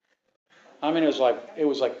 I mean, it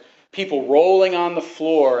was like people rolling on the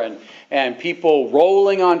floor and people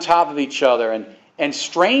rolling on top of each other and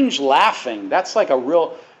strange laughing. That's a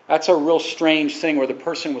real strange thing where the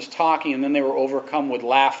person was talking and then they were overcome with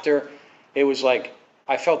laughter. It was like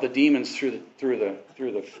I felt the demons through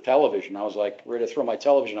the television. I was like ready to throw my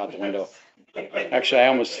television out the window. Actually, I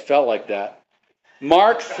almost felt like that.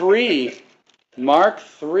 Mark 3.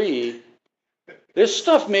 This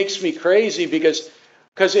stuff makes me crazy because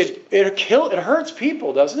it hurts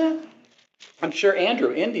people, doesn't it? I'm sure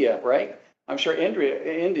India, right? I'm sure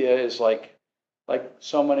India is like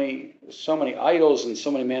so many idols and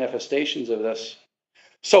so many manifestations of this.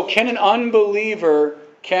 So can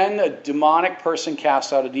a demonic person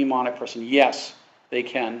cast out a demonic person? Yes, they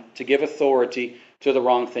can, to give authority to the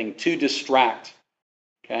wrong thing, to distract.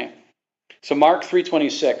 Okay? So Mark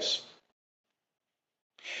 3:26.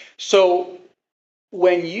 So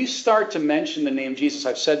when you start to mention the name Jesus,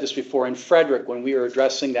 I've said this before in Frederick when we were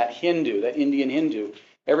addressing that Indian Hindu,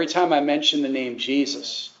 every time I mention the name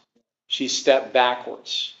Jesus, she stepped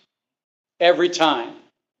backwards. Every time.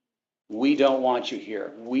 We don't want you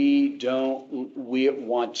here. We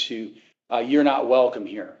want to, you're not welcome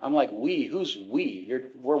here. I'm like, who's we?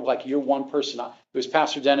 You're one person. It was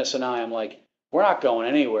Pastor Dennis and I. I'm like, we're not going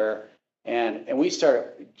anywhere. And we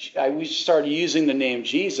started using the name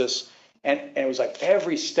Jesus, and it was like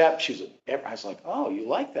every step I was like, oh, you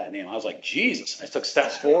like that name? I was like, Jesus. I took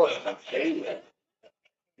steps forward.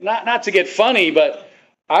 Not to get funny, but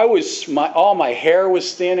all my hair was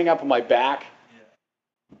standing up on my back,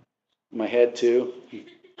 my head too.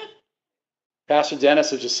 Pastor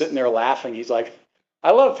Dennis was just sitting there laughing. He's like,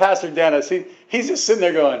 I love Pastor Dennis. He's just sitting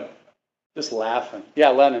there going, just laughing. Yeah,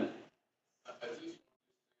 Lennon.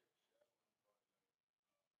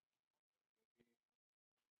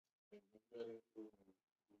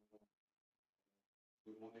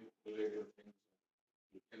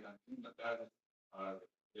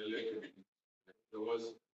 There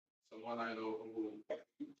was someone I know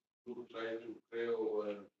who tried to pray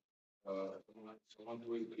over someone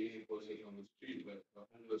who is being possessed on the street, like a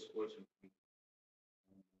homeless person.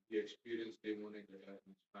 He experienced demonic attack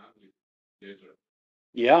in his family later.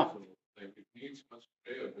 Yeah. So, it needs much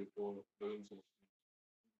prayer before doing such things.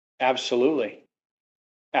 Absolutely.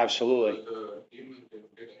 But the demon can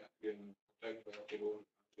get and attack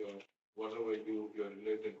whatever you're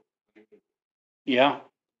related. Yeah.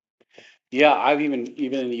 Yeah, I've even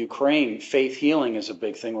in the Ukraine, faith healing is a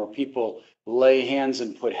big thing where people lay hands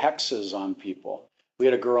and put hexes on people. We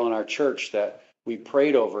had a girl in our church that we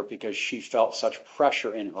prayed over because she felt such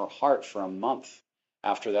pressure in her heart for a month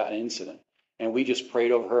after that incident. And we just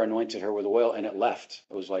prayed over her, anointed her with oil, and it left.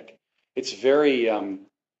 It was like, it's very, I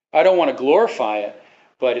don't want to glorify it,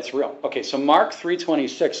 but it's real. Okay, so Mark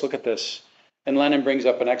 3:26, look at this. And Lennon brings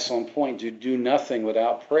up an excellent point. Do nothing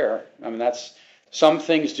without prayer. I mean, some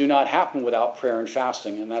things do not happen without prayer and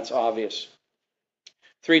fasting, and that's obvious.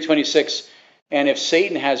 3:26, and if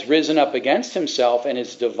Satan has risen up against himself and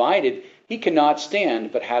is divided, he cannot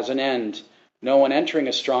stand, but has an end. No one entering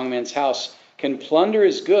a strong man's house can plunder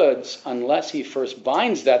his goods unless he first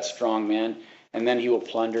binds that strong man, and then he will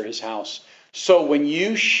plunder his house. So when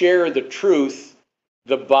you share the truth,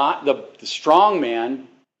 the strong man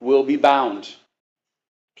will be bound.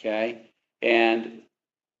 Okay? And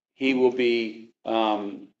he will be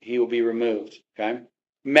removed. Okay?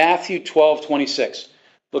 Matthew 12:26.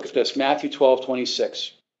 Look at this. Matthew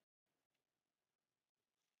 12:26.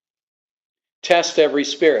 Test every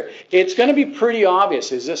spirit. It's going to be pretty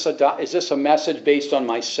obvious. Is this a message based on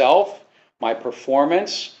myself, my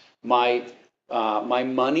performance, my my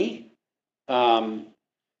money?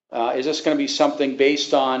 Is this going to be something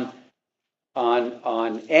based on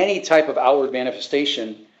any type of outward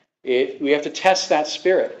manifestation? We have to test that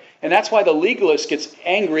spirit. And that's why the legalist gets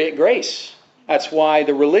angry at grace. That's why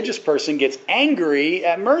the religious person gets angry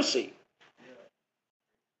at mercy.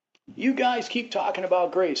 You guys keep talking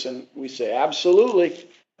about grace. And we say, absolutely.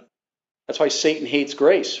 That's why Satan hates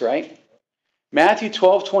grace, right? Matthew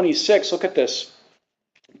 12:26, look at this.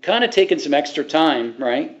 Kind of taking some extra time,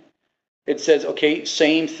 right? It says, okay,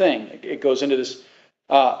 same thing. It goes into this.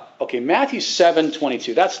 Matthew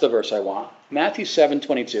 7:22. That's the verse I want. Matthew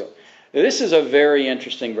 7:22. This is a very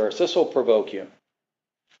interesting verse. This will provoke you.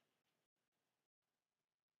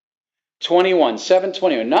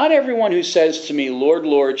 7:21. Not everyone who says to me, Lord,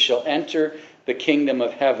 Lord, shall enter the kingdom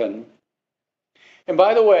of heaven. And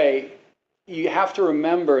by the way, you have to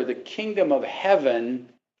remember the kingdom of heaven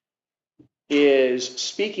is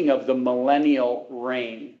speaking of the millennial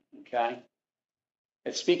reign. Okay?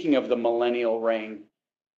 It's speaking of the millennial reign.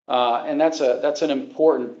 And that's an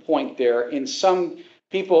important point there. In some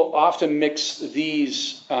people often mix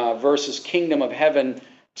these verses, kingdom of heaven,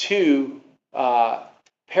 to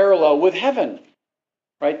parallel with heaven.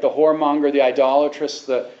 Right? The whoremonger, the idolatrous,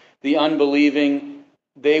 the unbelieving,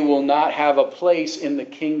 they will not have a place in the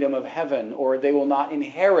kingdom of heaven, or they will not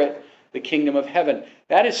inherit the kingdom of heaven.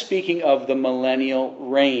 That is speaking of the millennial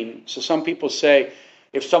reign. So some people say,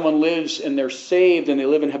 if someone lives and they're saved and they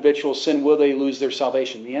live in habitual sin, will they lose their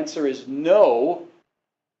salvation? The answer is no.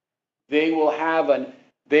 They will have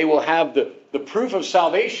the proof of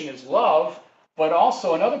salvation is love, but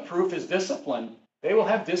also another proof is discipline. They will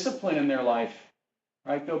have discipline in their life.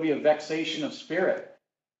 Right? There'll be a vexation of spirit.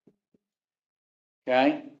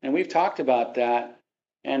 Okay? And we've talked about that,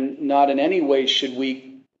 and not in any way should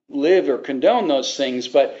we live or condone those things,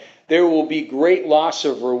 but there will be great loss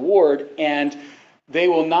of reward, and they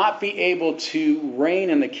will not be able to reign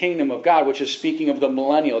in the kingdom of God, which is speaking of the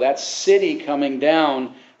millennial. That city coming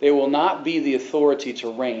down, they will not be the authority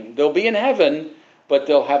to reign. They'll be in heaven, but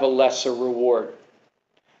they'll have a lesser reward.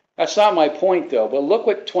 That's not my point, though. But look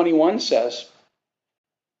what 21 says.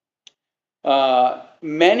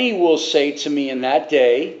 Many will say to me in that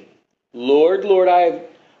day, Lord, Lord,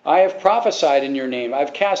 I have prophesied in your name.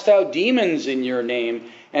 I've cast out demons in your name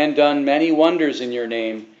and done many wonders in your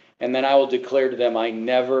name. And then I will declare to them, I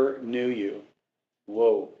never knew you.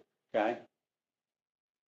 Whoa. Okay?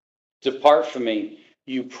 Depart from me.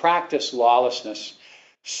 You practice lawlessness.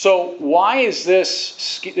 So why is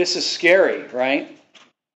this? This is scary, right?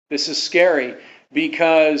 This is scary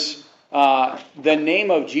because the name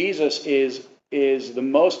of Jesus is the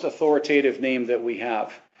most authoritative name that we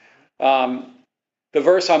have. The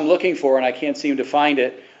verse I'm looking for, and I can't seem to find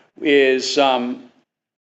it, is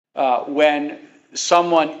when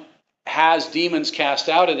someone has demons cast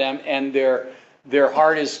out of them and their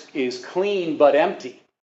heart is clean but empty.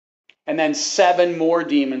 And then 7 more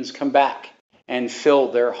demons come back and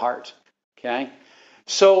fill their heart. Okay?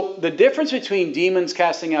 So the difference between demons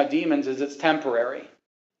casting out demons is it's temporary.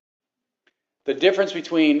 The difference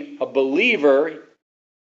between a believer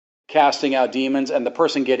casting out demons and the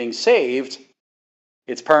person getting saved,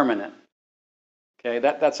 it's permanent. Okay,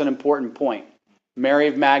 that's an important point. Mary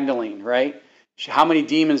of Magdalene, right? How many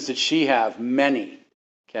demons did she have? Many.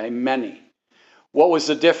 Okay, many. What was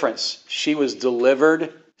the difference? She was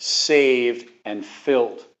delivered, saved, and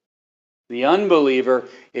filled. The unbeliever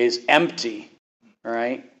is empty. All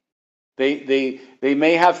right? They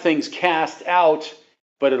may have things cast out,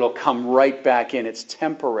 but it'll come right back in. It's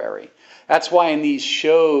temporary. That's why in these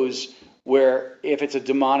shows where if it's a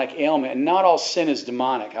demonic ailment, and not all sin is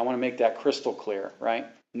demonic. I want to make that crystal clear, right?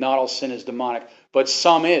 Not all sin is demonic, but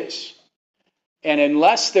some is. And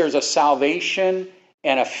unless there's a salvation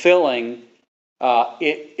and a filling,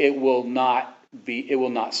 it will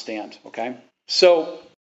not stand, okay? So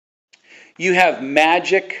you have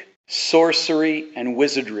magic, sorcery, and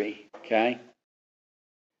wizardry, okay?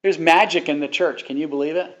 There's magic in the church. Can you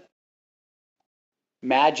believe it?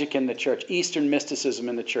 Magic in the church. Eastern mysticism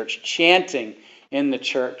in the church. Chanting in the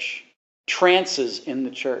church. Trances in the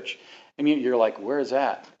church. I mean, you're like, where is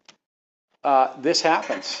that? This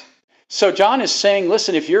happens. So John is saying,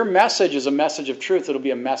 listen, if your message is a message of truth, it'll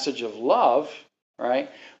be a message of love, right?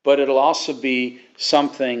 But it'll also be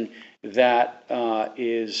something that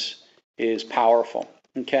is powerful,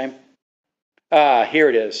 okay? Here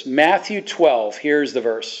it is. Matthew 12. Here's the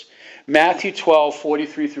verse. Matthew 12,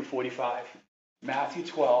 43 through 45. Matthew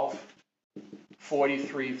 12,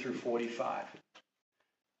 43 through 45.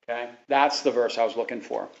 Okay? That's the verse I was looking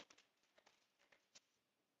for.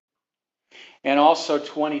 And also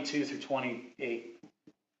 22 through 28.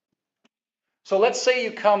 So let's say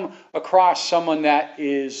you come across someone that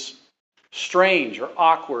is strange or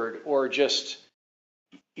awkward or just,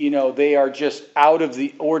 they are just out of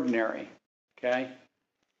the ordinary, okay?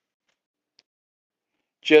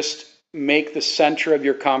 Just make the center of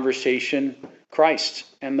your conversation Christ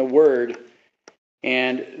and the Word,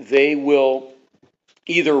 and they will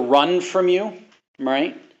either run from you,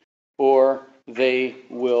 right, or they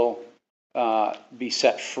will be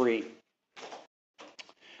set free.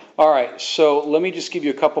 All right, so let me just give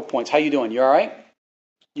you a couple points. How you doing? You all right?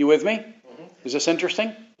 You with me? Mm-hmm. Is this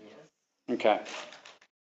interesting? Yes. Okay.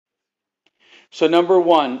 So number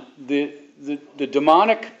one, the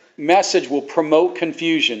demonic message will promote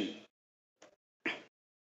confusion.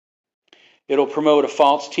 It'll promote a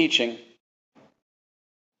false teaching.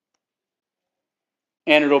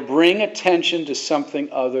 And it'll bring attention to something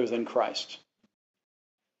other than Christ.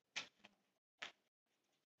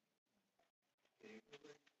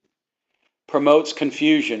 Promotes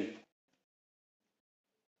confusion.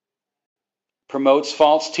 Promotes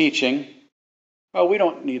false teaching. Oh, we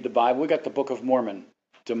don't need the Bible. We got the Book of Mormon.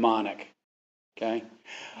 Demonic. Okay?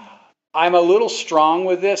 I'm a little strong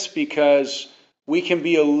with this because we can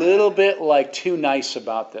be a little bit like too nice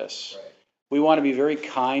about this. Right. We want to be very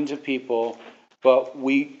kind to people, but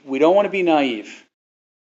we don't want to be naive.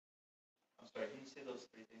 I'm sorry, can you say those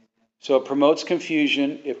three things again? So it promotes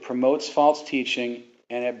confusion, it promotes false teaching,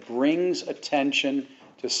 and it brings attention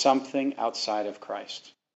to something outside of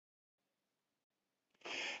Christ.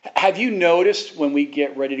 Have you noticed when we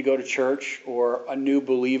get ready to go to church or a new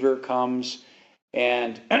believer comes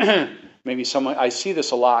and maybe someone, I see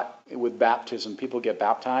this a lot with baptism, people get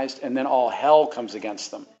baptized and then all hell comes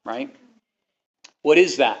against them, right? What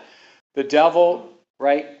is that? The devil,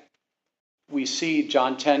 right? We see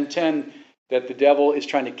John 10:10 that the devil is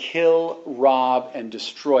trying to kill, rob, and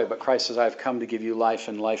destroy, but Christ says, I've come to give you life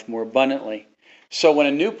and life more abundantly. So when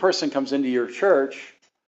a new person comes into your church,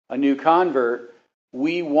 a new convert,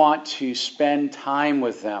 we want to spend time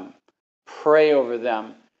with them, pray over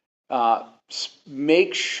them,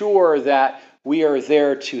 make sure that we are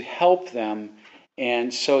there to help them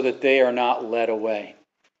and so that they are not led away.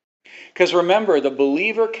 Because remember, the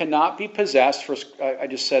believer cannot be possessed. I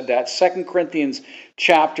just said that. 2 Corinthians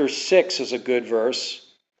chapter 6 is a good verse.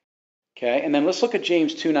 Okay, and then let's look at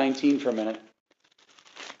James 2:19 for a minute.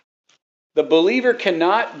 The believer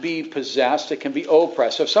cannot be possessed. It can be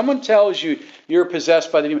oppressed. So if someone tells you you're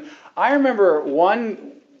possessed by the demon, I remember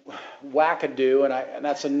one wackadoo, and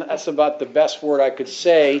that's about the best word I could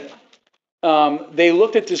say. They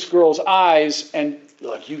looked at this girl's eyes and,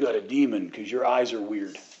 look, you got a demon because your eyes are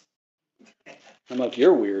weird. I'm like,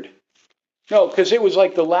 you're weird. No, because it was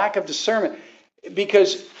like the lack of discernment.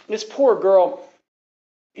 Because this poor girl,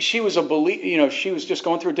 she was she was just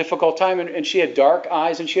going through a difficult time, and she had dark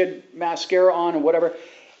eyes, and she had mascara on and whatever,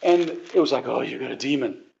 and it was like, oh, you got a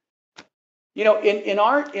demon. In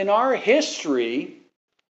our history,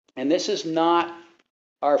 and this is not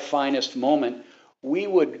our finest moment,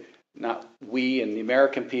 not we and the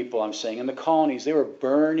American people, I'm saying, in the colonies, they were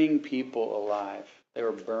burning people alive. They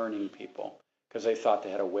were burning people because they thought they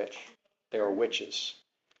had a witch. They were witches.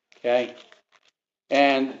 Okay?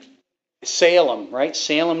 And Salem, right?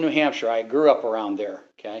 Salem, New Hampshire. I grew up around there.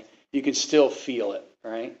 Okay? You can still feel it,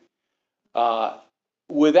 right?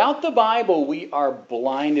 Without the Bible, we are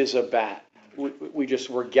blind as a bat.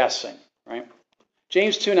 We're guessing, right?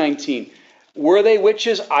 James 2:19. Were they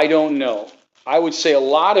witches? I don't know. I would say a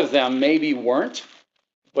lot of them maybe weren't,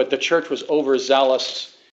 but the church was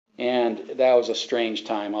overzealous, and that was a strange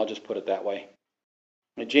time. I'll just put it that way.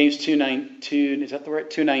 James 2:19, is that the right?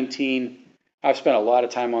 2:19. I've spent a lot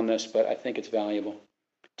of time on this, but I think it's valuable.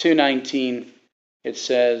 2:19, it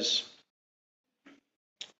says,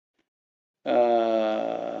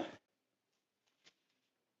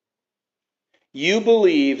 you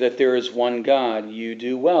believe that there is one God. You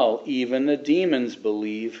do well. Even the demons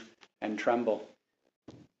believe and tremble.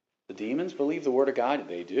 The demons believe the Word of God?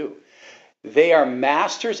 They do. They are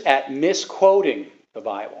masters at misquoting the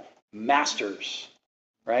Bible. Masters.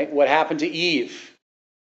 Right? What happened to Eve?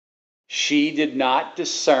 She did not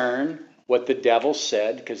discern what the devil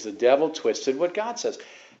said because the devil twisted what God says.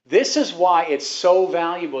 This is why it's so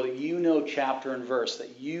valuable that you know chapter and verse,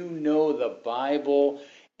 that you know the Bible.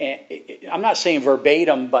 And I'm not saying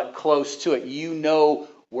verbatim, but close to it. You know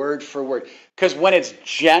word for word. Because when it's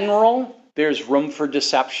general, there's room for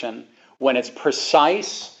deception. When it's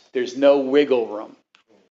precise, there's no wiggle room.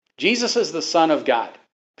 Jesus is the Son of God,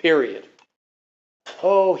 period.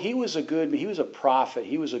 Oh, he was a prophet.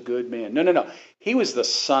 He was a good man. No. He was the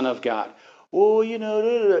Son of God. Oh,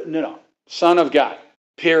 no. Son of God,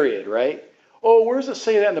 period, right? oh, where does it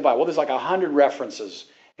say that in the Bible? Well, there's like 100 references,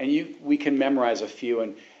 and we can memorize a few.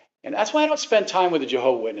 And that's why I don't spend time with the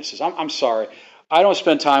Jehovah's Witnesses. I'm sorry. I don't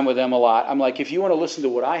spend time with them a lot. I'm like, if you want to listen to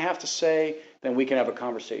what I have to say, then we can have a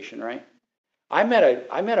conversation, right? I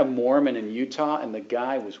met a Mormon in Utah, and the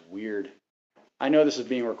guy was weird. I know this is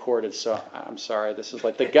being recorded, so I'm sorry. This is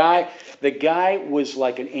like the guy was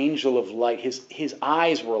like an angel of light. His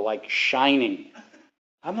eyes were like shining.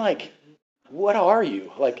 I'm like, what are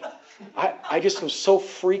you? Like, I just was so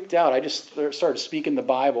freaked out. I just started speaking the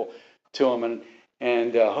Bible to him,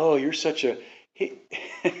 and oh, you're such a.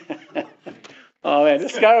 Oh man,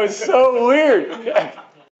 this guy was so weird.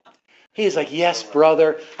 He's like, yes,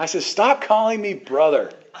 brother. I said, stop calling me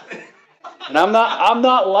brother. And I'm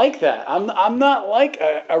not like that. I'm not like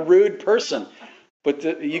a rude person.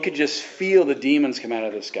 But you could just feel the demons come out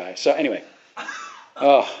of this guy. So anyway,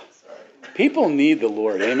 people need the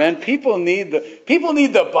Lord, amen. People need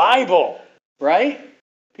the Bible, right?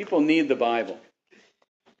 People need the Bible.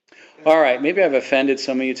 All right, maybe I've offended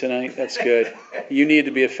some of you tonight. That's good. You need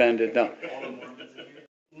to be offended. No.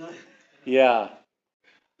 Yeah.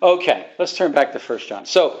 Okay, let's turn back to 1 John.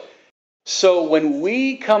 So when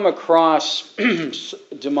we come across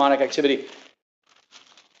demonic activity,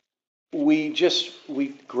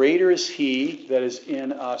 greater is he that is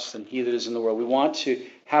in us than he that is in the world. We want to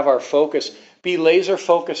have our focus, be laser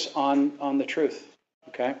focused on the truth.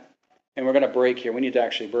 Okay? And we're going to break here. We need to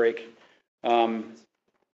actually break. What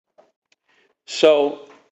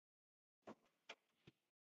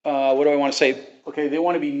do I want to say? Okay, they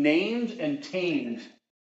want to be named and tamed.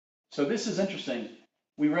 So this is interesting.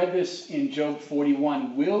 We read this in Job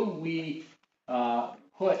 41. Will we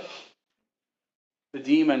put the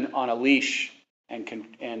demon on a leash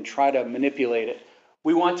and try to manipulate it?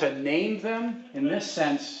 We want to name them in this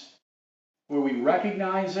sense where we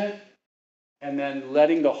recognize it and then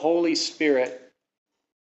letting the Holy Spirit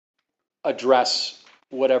address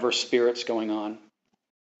whatever spirit's going on.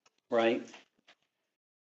 Right?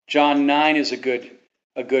 John 9 is a good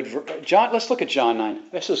John. Let's look at John 9.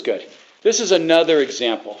 This is good. This is another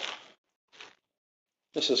example.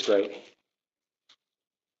 This is great.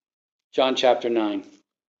 John chapter 9.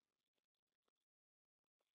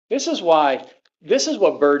 This is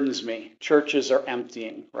what burdens me. Churches are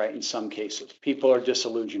emptying, right, in some cases. People are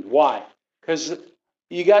disillusioned. Why? Because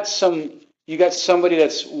you got somebody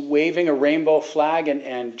that's waving a rainbow flag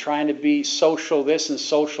and trying to be social this and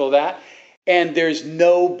social that, and there's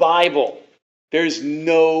no Bible. There's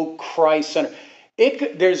no Christ center.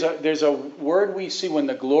 There's a word we see when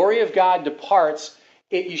the glory of God departs.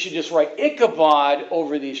 You should just write Ichabod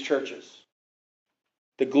over these churches.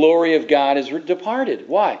 The glory of God is departed.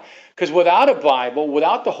 Why? Because without a Bible,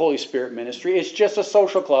 without the Holy Spirit ministry, it's just a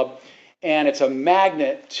social club, and it's a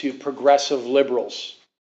magnet to progressive liberals.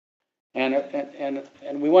 And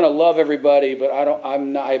we want to love everybody, but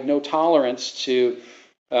I have no tolerance to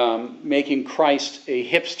making Christ a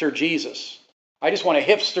hipster Jesus. I just want a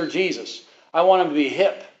hipster Jesus. I want him to be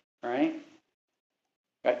hip, right?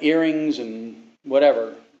 Got earrings and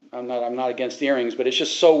whatever. I'm not against earrings, but it's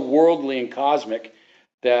just so worldly and cosmic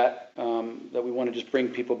that we want to just bring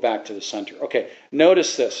people back to the center. Okay,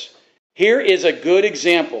 notice this. Here is a good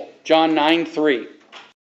example. John 9:3.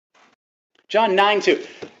 John 9:2.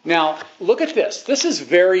 Now look at this. This is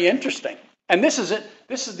very interesting, and this is it.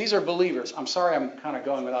 These are believers. I'm sorry, I'm kind of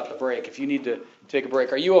going without the break. If you need to take a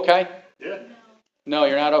break, are you okay? Yeah. No,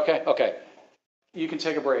 you're not okay? Okay. You can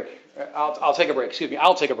take a break. I'll take a break. Excuse me.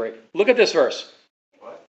 I'll take a break. Look at this verse.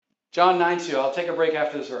 What? John 9:2. I'll take a break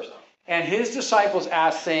after this verse. And his disciples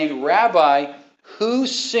asked, saying, Rabbi, who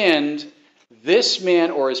sinned, this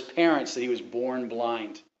man or his parents, that he was born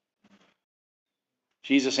blind?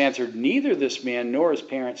 Jesus answered, neither this man nor his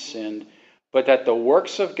parents sinned, but that the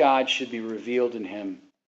works of God should be revealed in him.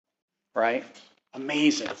 Right?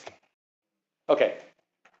 Amazing. Okay.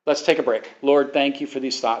 Let's take a break. Lord, thank you for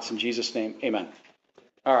these thoughts. In Jesus' name, amen.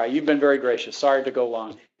 All right, you've been very gracious. Sorry to go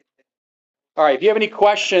long. All right, if you have any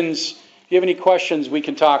questions, we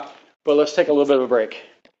can talk, but let's take a little bit of a break.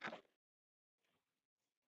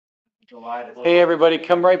 Hey, everybody,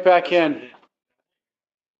 come right back in.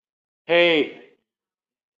 Hey,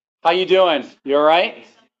 how you doing? You all right?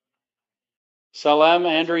 Salem,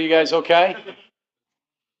 Andrew, you guys okay?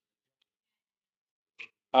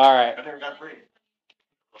 All right.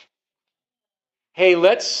 Hey,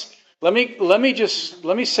 let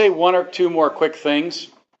me say one or two more quick things,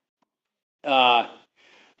 because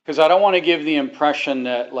I don't want to give the impression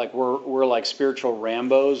that like we're like spiritual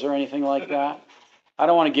Rambos or anything like that. I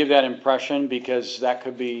don't want to give that impression, because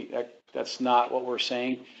that's not what we're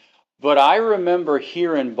saying. But I remember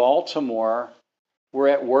here in Baltimore, we're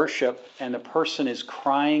at worship and the person is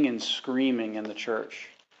crying and screaming in the church.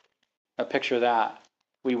 Now picture that.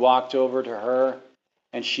 We walked over to her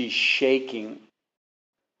and she's shaking.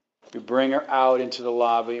 We bring her out into the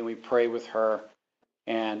lobby and we pray with her.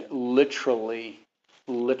 And literally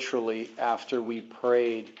after we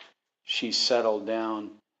prayed, she settled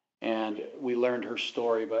down and we learned her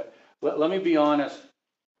story. But let me be honest,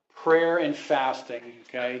 prayer and fasting,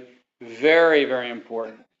 okay, very, very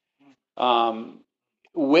important.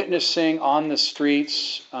 Witnessing on the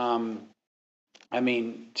streets, Tim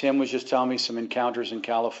was just telling me some encounters in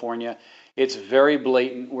California. It's very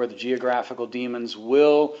blatant where the geographical demons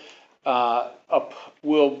will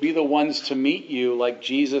be the ones to meet you, like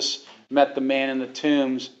Jesus met the man in the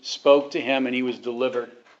tombs, spoke to him, and he was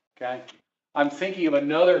delivered. Okay, I'm thinking of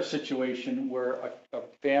another situation where a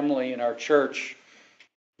family in our church,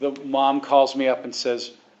 the mom calls me up and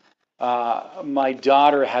says, my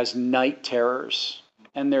daughter has night terrors,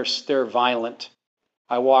 and they're violent.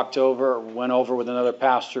 I went over with another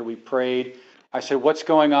pastor, we prayed. I said, what's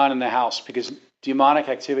going on in the house? Because demonic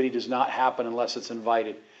activity does not happen unless it's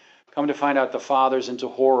invited. Come to find out the father's into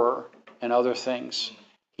horror and other things.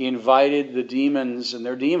 He invited the demons, and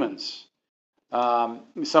they're demons.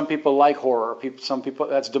 Some people like horror. Some people,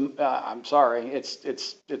 I'm sorry,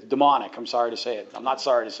 it's demonic. I'm sorry to say it. I'm not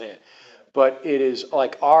sorry to say it. But it is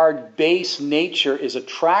like our base nature is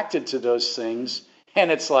attracted to those things. And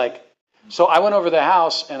it's like, so I went over the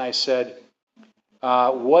house and I said,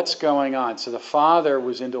 what's going on? So the father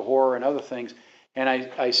was into horror and other things. And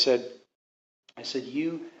I said,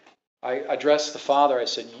 I addressed the father. I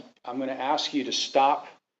said, I'm going to ask you to stop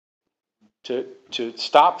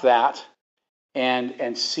that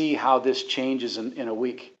and see how this changes in a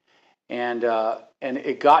week. And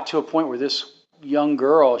it got to a point where this young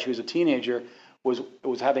girl, she was a teenager, was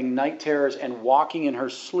having night terrors and walking in her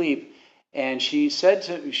sleep. And she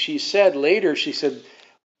said later,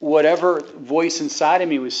 whatever voice inside of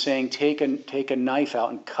me was saying, take a knife out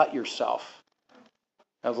and cut yourself.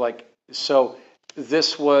 I was like, so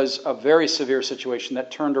this was a very severe situation that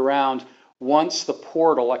turned around once the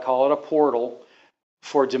portal, I call it a portal,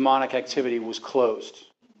 for demonic activity was closed.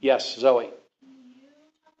 Yes, Zoe.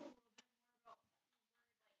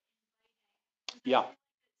 Yeah.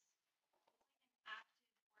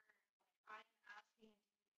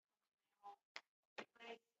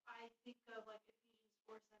 I think of like Ephesians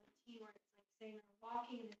 4:17, where it's like saying they're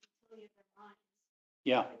walking in the futility of their minds.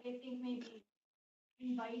 Yeah. Like I think maybe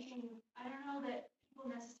inviting, I don't know that people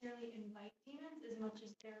necessarily invite demons as much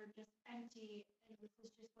as they're just empty and this is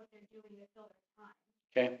just what they're doing to fill their time.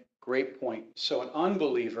 Okay, great point. So an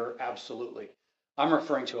unbeliever, absolutely. I'm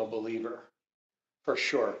referring to a believer, for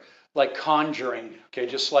sure. Like conjuring, okay,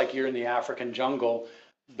 just like you're in the African jungle,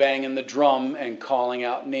 banging the drum and calling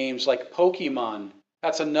out names like Pokemon.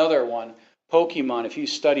 That's another one. Pokemon, if you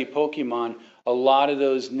study Pokemon, a lot of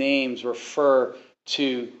those names refer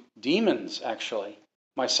to demons, actually.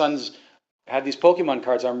 My son's had these Pokemon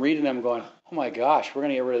cards. I'm reading them going, oh my gosh, we're going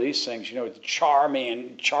to get rid of these things. Charmander,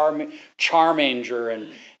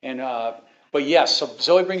 but yes, so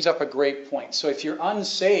Zoe brings up a great point. So if you're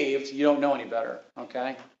unsaved, you don't know any better,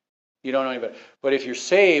 okay? You don't know any better. But if you're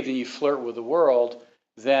saved and you flirt with the world,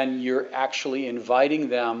 then you're actually inviting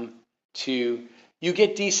them to, you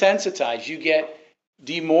get desensitized, you get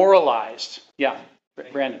demoralized. Yeah,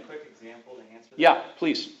 Brandon. A quick example to answer that. Yeah,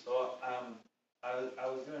 please. So I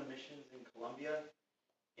was doing missions in Colombia,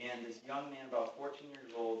 and this young man, about 14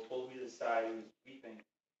 years old, pulled me to the side. He was weeping.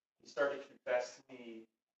 He started to confess to me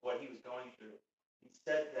what he was going through. He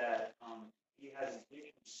said that he has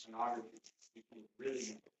addiction to pornography, which is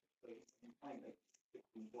really like he's playing like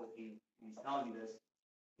 15, 14, and he's telling me this.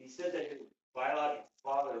 He said that his biological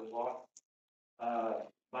father walked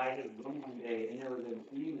by his room one day, and there was a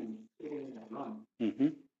demon sitting in the room. Mm-hmm.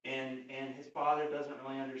 And his father doesn't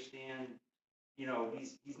really understand. You know,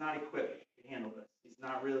 he's not equipped to handle this. He's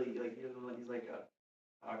not really like he's like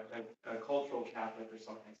a cultural Catholic or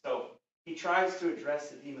something. So he tries to address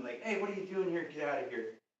the demon like, "Hey, what are you doing here? Get out of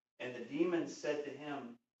here!" And the demon said to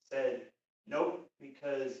him, "Nope,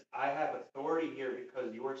 because I have authority here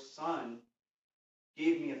because your son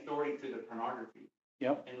gave me authority through the pornography."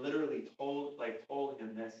 Yep. And literally told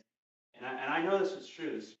him this, and I know this was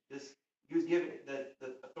true. This he was given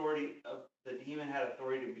the authority of the demon had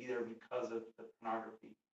authority to be there because of the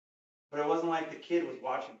pornography. But it wasn't like the kid was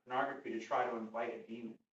watching pornography to try to invite a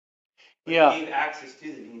demon. But Yeah. It gave access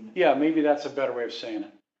to the demon. Yeah, maybe that's a better way of saying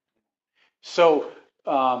it. So,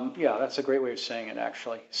 yeah, that's a great way of saying it,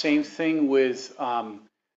 actually. Same thing with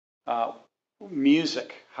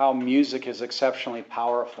music, how music is exceptionally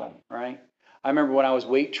powerful, right? I remember when I was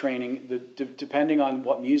weight training, depending on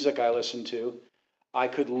what music I listened to, I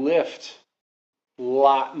could lift a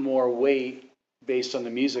lot more weight based on the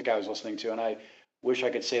music I was listening to. And I wish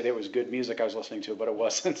I could say that it was good music I was listening to, but it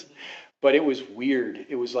wasn't. But it was weird.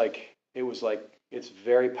 It was like, it's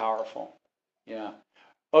very powerful. Yeah.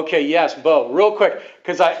 Okay, yes, Bo, real quick,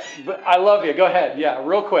 because I love you. Go ahead. Yeah,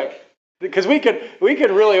 real quick. Because we could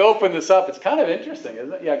really open this up. It's kind of interesting,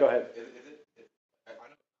 isn't it? Yeah, go ahead. I know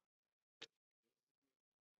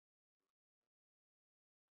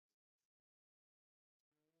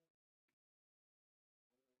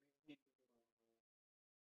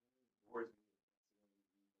words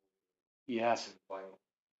Yes. invite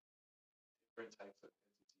different types of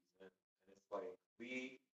entities in, and it's like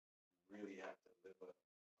we really have to live a life of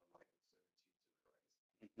servitude to Christ.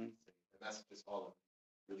 Mhm. And that's just all I'm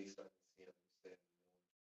really starting to see and understand.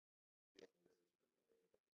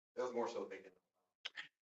 It was more so thinking.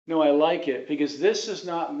 No, I like it because this is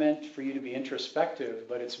not meant for you to be introspective,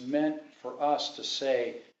 but it's meant for us to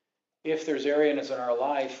say, if there's areas in our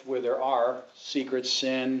life where there are secret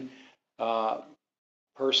sin,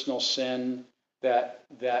 personal sin, that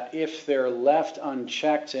if they're left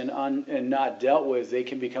unchecked and not dealt with, they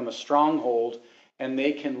can become a stronghold, and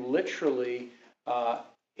they can literally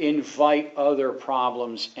invite other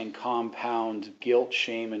problems and compound guilt,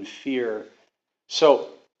 shame, and fear. So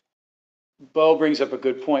Bo brings up a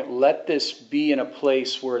good point. Let this be in a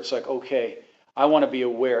place where it's like, okay, I want to be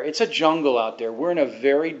aware. It's a jungle out there. We're in a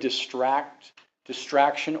very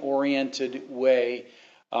distraction-oriented way,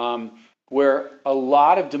 where a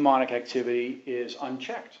lot of demonic activity is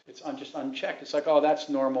unchecked. It's just unchecked. It's like, oh, that's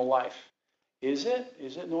normal life. Is it?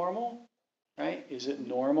 Is it normal? Right? Is it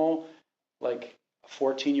normal? Like a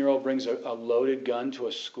 14-year-old brings a loaded gun to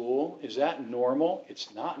a school. Is that normal?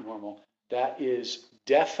 It's not normal. That is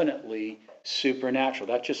definitely supernatural.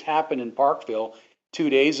 That just happened in Parkville 2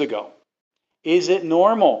 days ago. Is it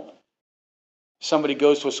normal? Somebody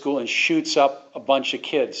goes to a school and shoots up a bunch of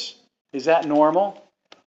kids. Is that normal?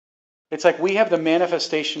 It's like we have the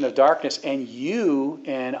manifestation of darkness, and you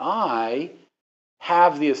and I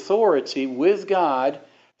have the authority with God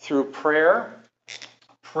through prayer.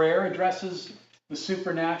 Prayer addresses the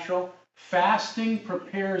supernatural. Fasting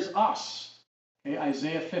prepares us. Okay,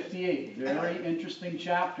 Isaiah 58, very interesting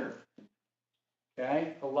chapter.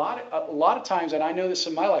 Okay, a lot of times, and I know this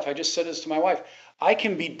in my life. I just said this to my wife. I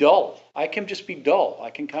can be dull. I can just be dull. I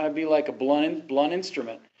can kind of be like a blunt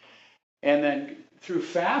instrument. And then through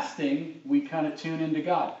fasting, we kind of tune into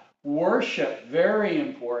God. Worship, very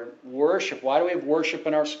important. Worship. Why do we have worship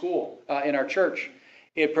in our school, in our church?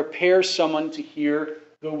 It prepares someone to hear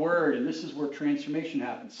the word, and this is where transformation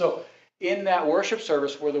happens. So in that worship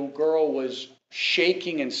service where the girl was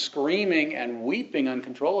shaking and screaming and weeping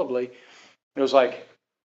uncontrollably, it was like,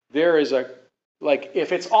 there is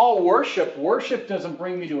if it's all worship, worship doesn't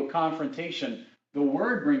bring me to a confrontation. The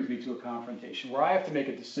word brings me to a confrontation where I have to make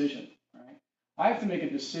a decision. Right? I have to make a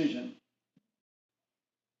decision.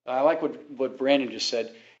 I like what Brandon just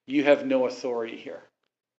said. You have no authority here.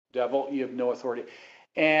 Devil, you have no authority.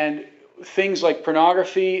 And things like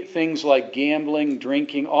pornography, things like gambling,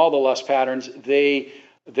 drinking, all the lust patterns, they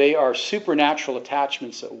are supernatural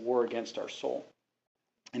attachments that war against our soul.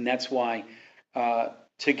 And that's why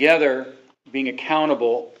together, being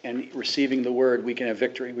accountable and receiving the word, we can have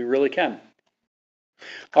victory. We really can.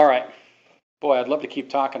 All right. Boy, I'd love to keep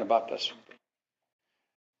talking about this.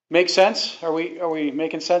 Make sense? Are we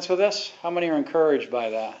making sense with this? How many are encouraged by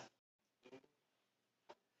that?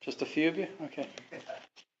 Just a few of you? Okay.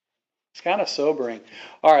 It's kind of sobering.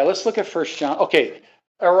 All right, let's look at 1 John. Okay,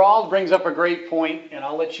 Erald brings up a great point, and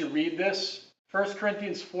I'll let you read this. 1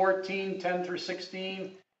 Corinthians 14, 10 through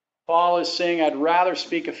 16. Paul is saying, I'd rather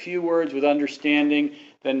speak a few words with understanding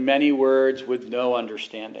than many words with no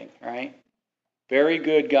understanding. Right? Very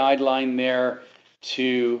good guideline there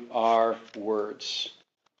to our words.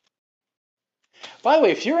 By the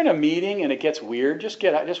way, if you're in a meeting and it gets weird, just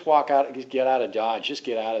walk out, just get out of Dodge, just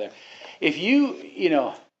get out of there. If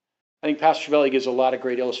I think Pastor Trevely gives a lot of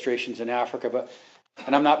great illustrations in Africa,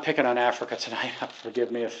 and I'm not picking on Africa tonight.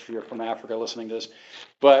 Forgive me if you're from Africa listening to this.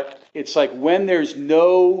 But it's like when there's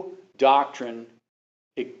no doctrine,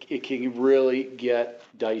 it can really get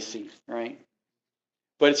dicey, right?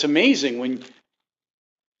 But it's amazing when,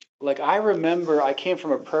 like I remember I came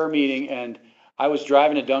from a prayer meeting and I was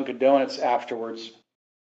driving to Dunkin' Donuts afterwards,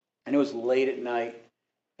 and it was late at night,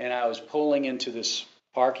 and I was pulling into this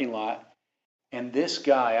parking lot, and this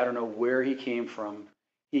guy, I don't know where he came from,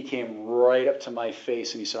 he came right up to my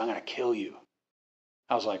face and he said, I'm going to kill you.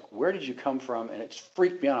 I was like, where did you come from? And it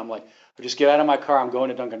freaked me out. I'm like, just get out of my car. I'm going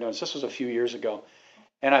to Dunkin' Donuts. This was a few years ago.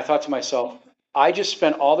 And I thought to myself, I just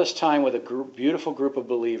spent all this time with a beautiful group of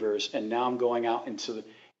believers, and now I'm going out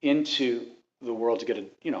into the world to get a,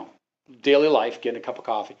 daily life, getting a cup of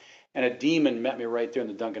coffee, and a demon met me right there in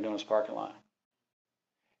the Dunkin' Donuts parking lot.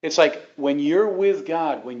 It's like when you're with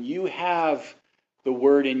God, when you have the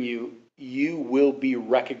word in you, you will be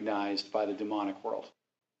recognized by the demonic world.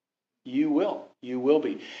 You will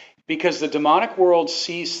be. Because the demonic world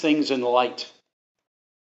sees things in light,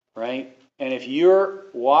 right? And if you're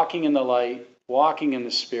walking in the light, walking in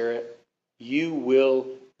the Spirit, you will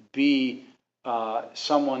be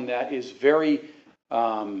someone that is very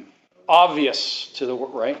obvious to the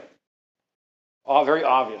world, right? Very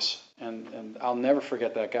obvious. And I'll never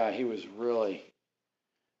forget that guy. He was really...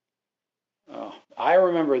 I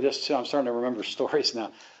remember this too. I'm starting to remember stories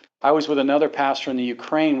now. I was with another pastor in the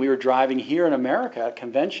Ukraine. We were driving here in America at a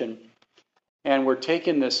convention, and we're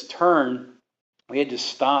taking this turn. We had to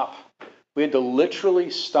stop. We had to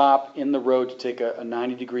literally stop in the road to take a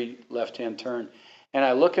 90-degree left-hand turn. And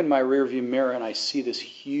I look in my rearview mirror, and I see this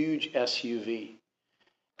huge SUV.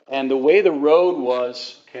 And the way the road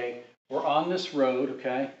was, okay, we're on this road,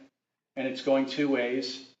 okay, and it's going two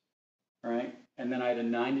ways, right? And then I had a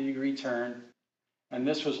 90-degree turn, and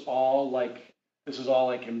this was all like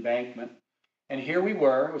embankment. And here we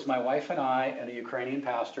were. It was my wife and I and a Ukrainian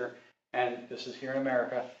pastor, and this is here in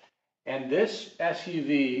America. And this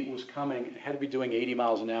SUV was coming. It had to be doing 80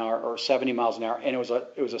 miles an hour or 70 miles an hour, and it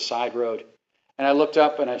was a side road. And I looked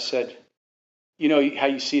up and I said, you know how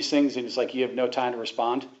you see things and it's like you have no time to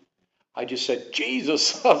respond? I just said,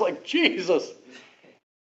 Jesus. I was like, Jesus.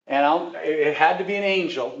 And it had to be an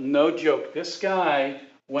angel, no joke. This guy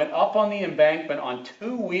went up on the embankment on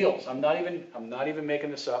two wheels. I'm not even making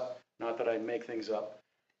this up. Not that I make things up.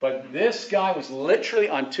 But this guy was literally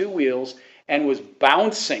on two wheels and was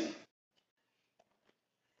bouncing.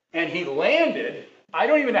 And he landed. I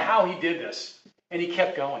don't even know how he did this. And he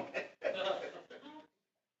kept going.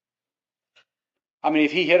 I mean,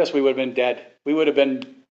 if he hit us, we would have been dead. We would have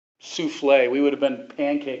been souffle. We would have been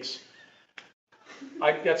pancakes.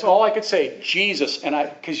 That's all I could say. Jesus.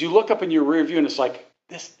 Because you look up in your rear view and it's like,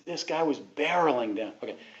 this guy was barreling down.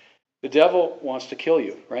 Okay. The devil wants to kill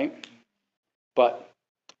you, right? But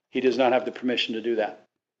he does not have the permission to do that.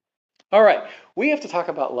 All right. We have to talk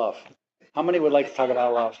about love. How many would like to talk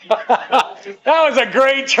about love? That was a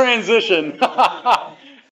great transition.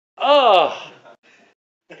 Oh.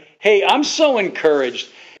 Hey, I'm so encouraged.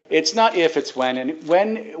 It's not if, it's when. And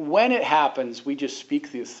when it happens, we just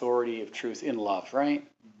speak the authority of truth in love, right?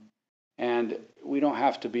 And we don't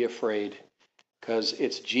have to be afraid because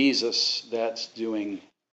it's Jesus that's doing,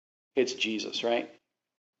 it's Jesus, right?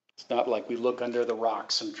 It's not like we look under the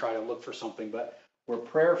rocks and try to look for something, but we're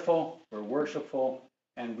prayerful, we're worshipful,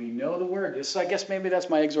 and we know the word. I guess maybe that's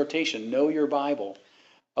my exhortation. Know your Bible.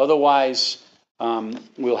 Otherwise,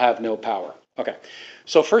 we'll have no power. Okay.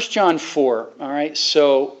 So 1 John 4, all right.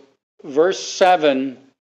 So verse 7,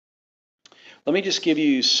 let me just give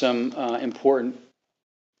you some important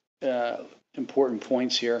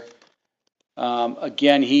points here.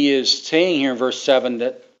 Again, he is saying here in verse 7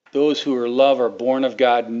 that those who are love are born of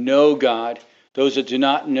God, know God. Those that do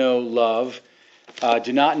not know love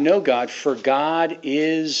do not know God, for God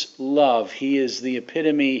is love. He is the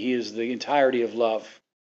epitome, he is the entirety of love.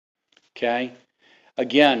 Okay?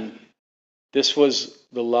 Again, this was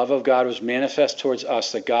the love of God was manifest towards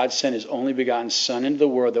us, that God sent his only begotten Son into the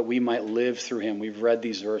world that we might live through him. We've read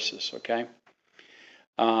these verses, okay?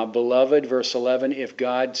 Beloved, verse 11, if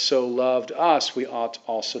God so loved us, we ought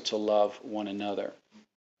also to love one another.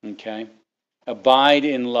 Okay? Abide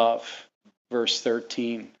in love, verse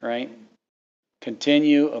 13, right?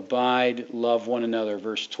 Continue, abide, love one another,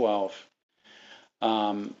 verse 12.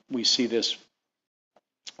 We see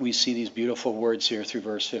these beautiful words here through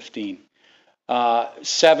verse 15.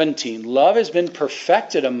 17, love has been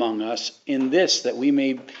perfected among us in this, that we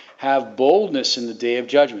may have boldness in the day of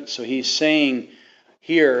judgment. So he's saying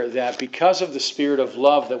here that because of the spirit of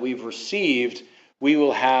love that we've received, we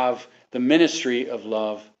will have the ministry of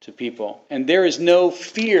love to people. And there is no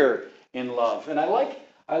fear in love. And I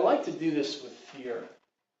like to do this with fear.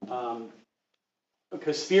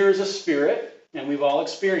 Because fear is a spirit, and we've all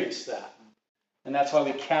experienced that. And that's why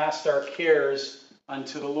we cast our cares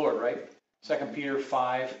unto the Lord, right? 2 Peter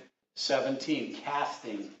 5:17,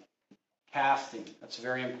 casting. That's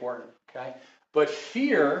very important, okay? But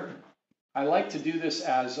fear, I like to do this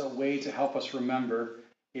as a way to help us remember,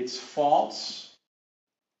 it's false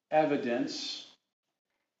evidence,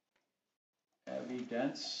 oh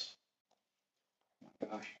my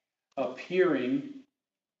gosh, appearing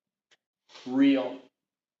real,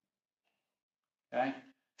 okay?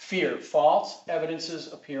 Fear, false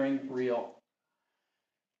evidences appearing real.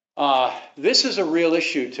 This is a real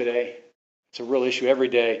issue today. It's a real issue every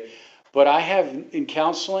day. But I have, in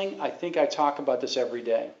counseling, I think I talk about this every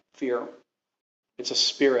day. Fear. It's a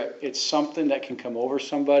spirit. It's something that can come over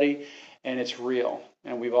somebody, and it's real.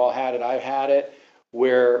 And we've all had it. I've had it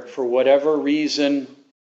where, for whatever reason,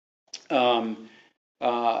 there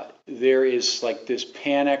is like this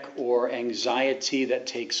panic or anxiety that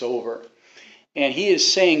takes over. And he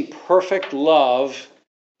is saying perfect love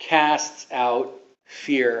casts out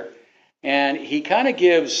fear. And he kind of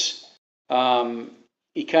gives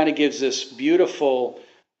this beautiful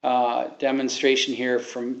demonstration here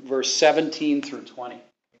from verse 17 through 20.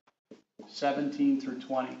 17 through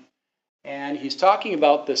 20. And he's talking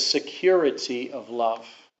about the security of love.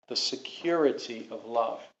 The security of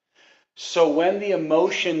love. So when the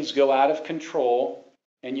emotions go out of control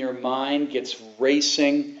and your mind gets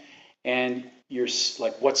racing and you're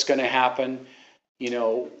like, what's going to happen?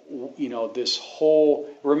 This whole,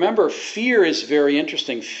 remember, fear is very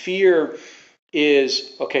interesting. Fear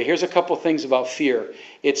is, okay, here's a couple things about fear.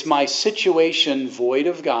 It's my situation void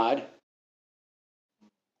of God.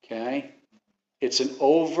 Okay. It's an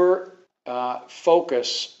over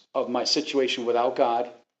focus of my situation without God.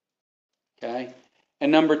 Okay.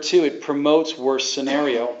 And number two, it promotes worst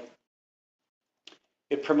scenario.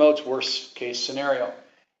 It promotes worst case scenario.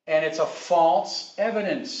 And it's a false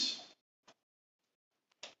evidence.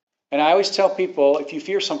 And I always tell people, if you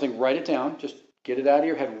fear something, write it down. Just get it out of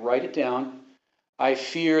your head, write it down. I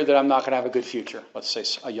fear that I'm not going to have a good future. Let's say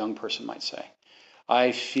a young person might say.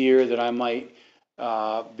 I fear that I might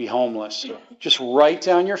be homeless. Just write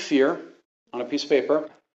down your fear on a piece of paper,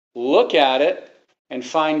 look at it, and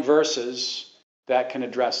find verses that can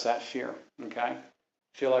address that fear. Okay?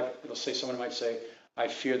 Feel like, let's say someone might say, I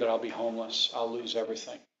fear that I'll be homeless. I'll lose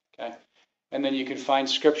everything. Okay? And then you can find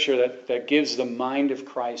scripture that gives the mind of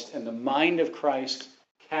Christ, and the mind of Christ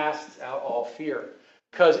casts out all fear.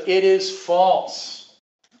 Because it is false.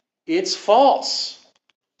 It's false.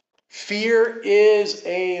 Fear is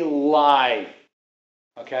a lie.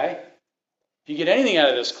 Okay? If you get anything out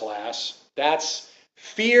of this class, that's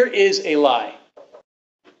fear is a lie.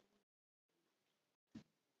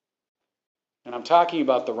 And I'm talking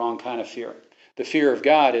about the wrong kind of fear. The fear of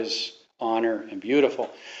God is honor and beautiful.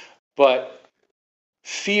 But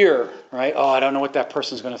fear, right? Oh, I don't know what that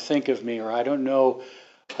person's going to think of me, or I don't know,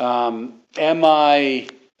 am I,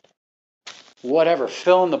 whatever,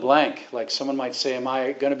 fill in the blank. Like someone might say, am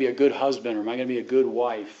I going to be a good husband, or am I going to be a good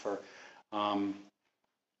wife, or am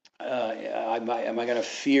I going to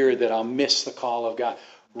fear that I'll miss the call of God?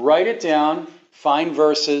 Write it down, find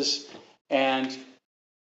verses, and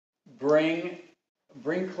bring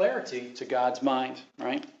clarity to God's mind,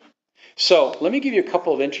 right? So let me give you a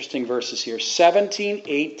couple of interesting verses here. 17,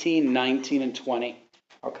 18, 19, and 20.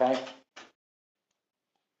 Okay?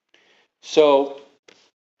 So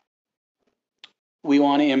we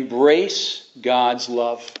want to embrace God's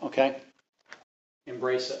love. Okay?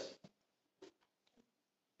 Embrace it.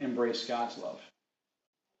 Embrace God's love.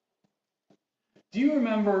 Do you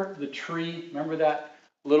remember the tree? Remember that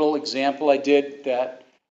little example I did that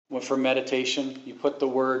went for meditation? You put the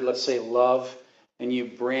word, let's say, love, and you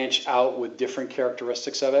branch out with different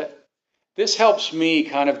characteristics of it. This helps me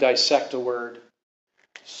kind of dissect a word.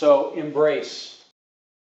 So, embrace.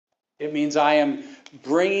 It means I am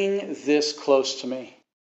bringing this close to me.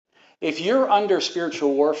 If you're under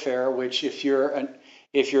spiritual warfare, which if you're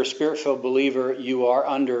a spirit-filled believer, you are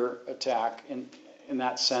under attack in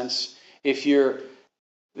that sense.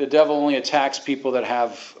 The devil only attacks people that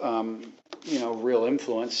have real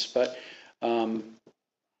influence, but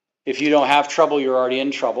if you don't have trouble, you're already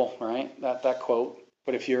in trouble, right? That quote.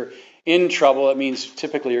 But if you're in trouble, it means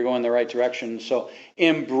typically you're going in the right direction. So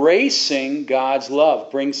embracing God's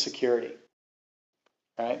love brings security.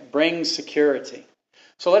 Right? Brings security.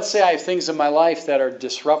 So let's say I have things in my life that are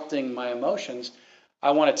disrupting my emotions.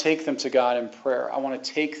 I want to take them to God in prayer. I want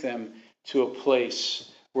to take them to a place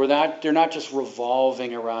where they're not just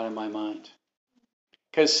revolving around in my mind.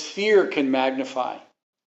 Because fear can magnify.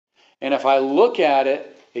 And if I look at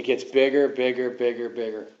it, it gets bigger, bigger, bigger,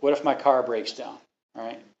 bigger. What if my car breaks down?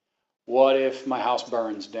 Right? What if my house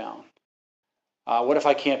burns down? What if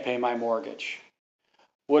I can't pay my mortgage?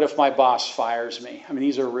 What if my boss fires me? I mean,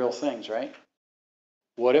 these are real things, right?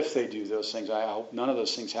 What if they do those things? I hope none of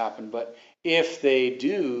those things happen. But if they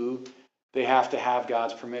do, they have to have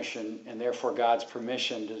God's permission. And therefore, God's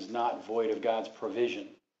permission is not void of God's provision.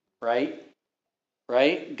 Right?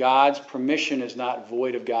 Right? God's permission is not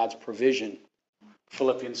void of God's provision.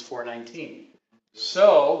 Philippians 4:19.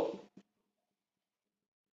 So,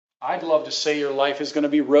 I'd love to say your life is going to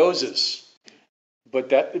be roses. but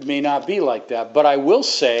that it may not be like that. But I will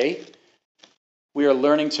say, we are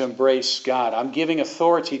learning to embrace God. I'm giving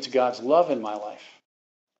authority to God's love in my life.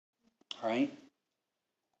 Right?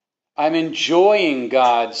 I'm enjoying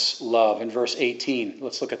God's love in verse 18.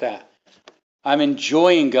 Let's look at that. I'm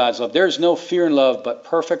enjoying God's love. There is no fear in love, but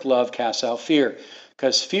perfect love casts out fear.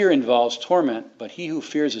 Because fear involves torment, but he who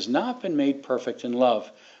fears has not been made perfect in love.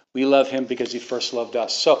 We love him because he first loved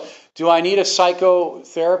us. So, do I need a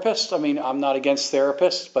psychotherapist? I mean, I'm not against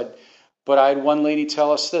therapists, but I had one lady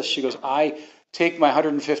tell us this. She goes, I take my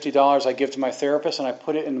 $150 I give to my therapist and I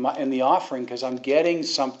put it in the offering because I'm getting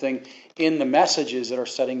something in the messages that are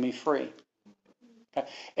setting me free. Okay.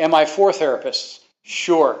 Am I for therapists?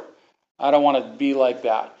 Sure. I don't want to be like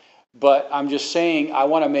that. But I'm just saying I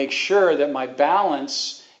want to make sure that my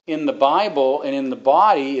balance in the Bible and in the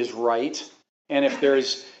body is right. And if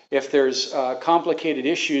there's complicated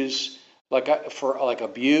issues like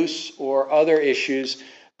abuse or other issues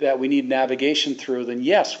that we need navigation through, then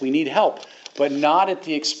yes, we need help, but not at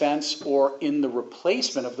the expense or in the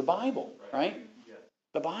replacement of the Bible, right?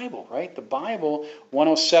 The Bible, right? The Bible,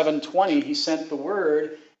 107:20, he sent the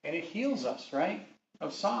word and it heals us, right?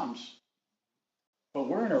 Of Psalms. But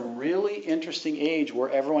we're in a really interesting age where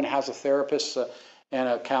everyone has a therapist and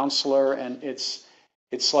a counselor, and it's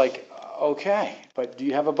like, okay, but do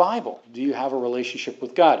you have a Bible? Do you have a relationship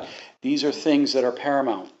with God? These are things that are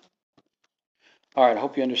paramount. All right, I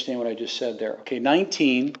hope you understand what I just said there. Okay,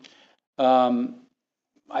 19.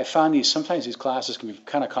 I found sometimes these classes can be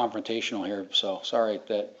kind of confrontational here, so sorry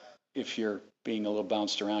that if you're being a little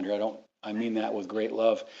bounced around here. I mean that with great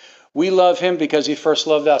love. We love him because he first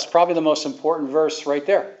loved us. Probably the most important verse right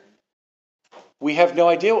there. We have no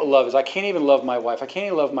idea what love is. I can't even love my wife. I can't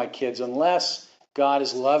even love my kids unless God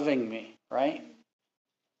is loving me, right?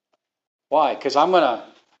 Why? Because I'm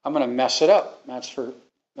gonna mess it up. That's for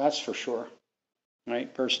sure.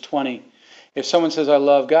 Right? Verse 20. If someone says, I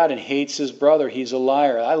love God and hates his brother, he's a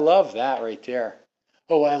liar. I love that right there.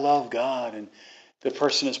 Oh, I love God. And the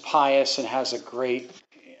person is pious and has a great,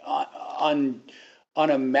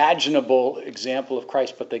 unimaginable example of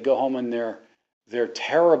Christ, but they go home and they're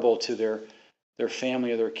terrible to their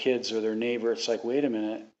family or their kids or their neighbor. It's like, wait a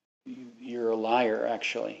minute, you're a liar,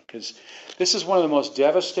 actually. Because this is one of the most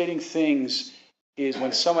devastating things is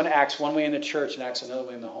when someone acts one way in the church and acts another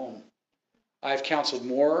way in the home. I've counseled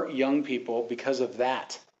more young people because of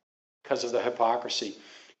that, because of the hypocrisy.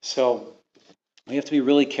 So we have to be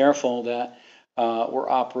really careful that we're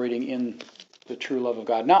operating in the true love of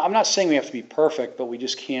God. Now, I'm not saying we have to be perfect, but we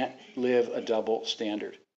just can't live a double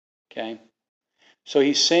standard. Okay? So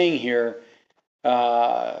he's saying here,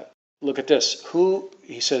 look at this. Who,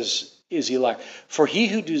 he says, is he like? For he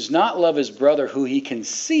who does not love his brother who he can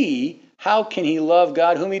see, how can he love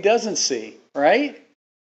God whom he doesn't see? Right?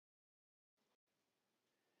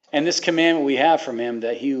 And this commandment we have from him,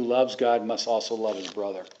 that he who loves God must also love his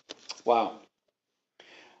brother. Wow.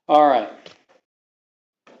 All right.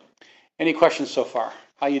 Any questions so far?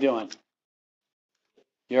 How you doing?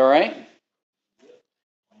 You all right?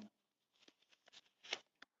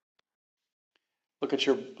 Look at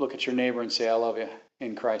your neighbor and say, I love you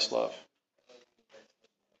in Christ's love.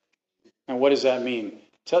 And what does that mean?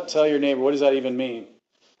 Tell your neighbor, what does that even mean?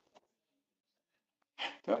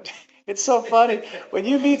 It's so funny. When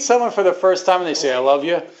you meet someone for the first time and they say, I love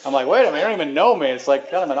you, I'm like, wait a minute, you don't even know me. It's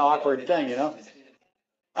like kind of an awkward thing, you know?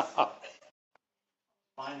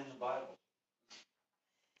 Defined in the Bible.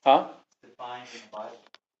 Huh? Defined in the Bible.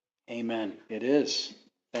 Amen. It is.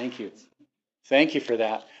 Thank you. Thank you for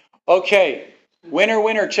that. Okay. Winner,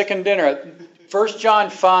 winner, chicken dinner. 1 John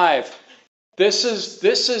 5. This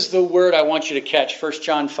is the word I want you to catch. 1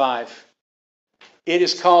 John 5. It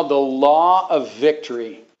is called the law of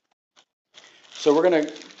victory. So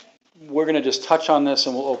we're gonna just touch on this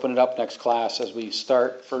and we'll open it up next class as we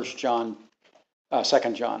start 2 John. I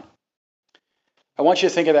want you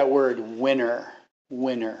to think of that word winner,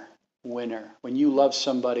 winner, winner. When you love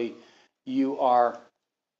somebody, you are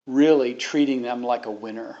really treating them like a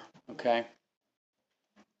winner, okay?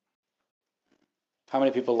 How many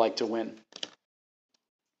people like to win?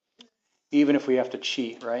 Even if we have to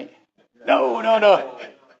cheat, right? No.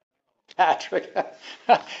 Patrick.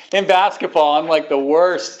 In basketball, I'm like the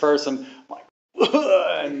worst person. I'm like,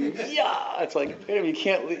 and yeah, it's like you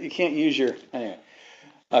can't use your anyway.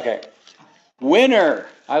 Okay, winner.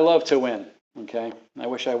 I love to win. Okay, I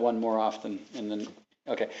wish I won more often. And then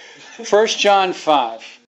okay, 1 John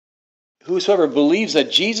 5. Whosoever believes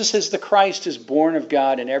that Jesus is the Christ is born of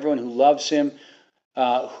God, and everyone who loves him,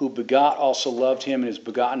 who begot, also loved him and is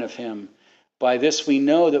begotten of him. By this we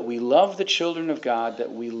know that we love the children of God,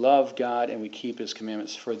 that we love God and we keep his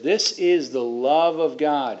commandments. For this is the love of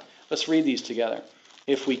God. Let's read these together.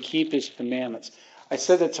 If we keep his commandments. I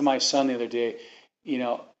said that to my son the other day.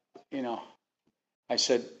 I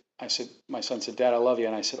said, my son said, Dad, I love you.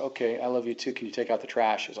 And I said, okay, I love you too. Can you take out the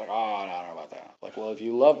trash? He was like, oh, no, I don't know about that. Like, well, if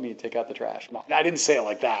you love me, take out the trash. No, I didn't say it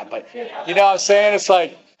like that, but you know what I'm saying? It's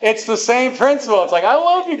like, it's the same principle. It's like, I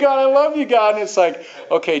love you, God. I love you, God. And it's like,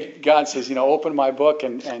 okay, God says, open my book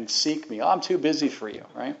and seek me. Oh, I'm too busy for you,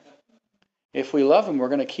 right? If we love him, we're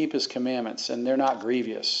going to keep his commandments, and they're not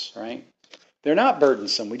grievous, right? They're not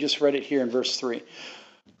burdensome. We just read it here in verse 3.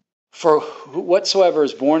 For whatsoever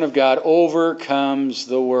is born of God overcomes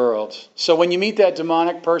the world. So when you meet that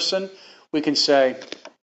demonic person, we can say,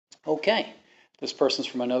 okay, this person's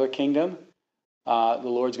from another kingdom. The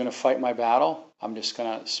Lord's going to fight my battle. I'm just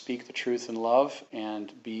going to speak the truth in love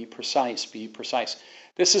and be precise.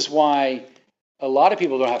 This is why a lot of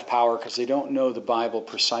people don't have power, because they don't know the Bible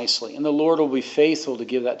precisely. And the Lord will be faithful to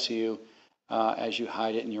give that to you as you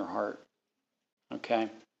hide it in your heart. Okay,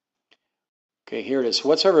 here it is.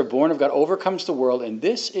 Whatsoever born of God overcomes the world, and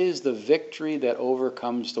this is the victory that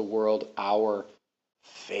overcomes the world, our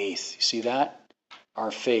faith. You see that?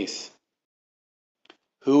 Our faith.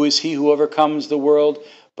 Who is he who overcomes the world?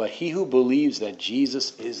 But he who believes that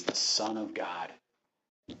Jesus is the Son of God.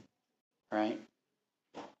 Right?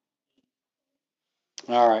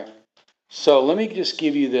 All right. So let me just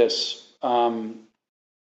give you this.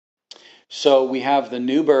 So we have the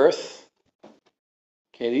new birth.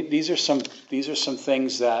 Okay, these are some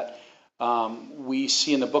things that we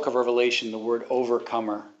see in the book of Revelation, the word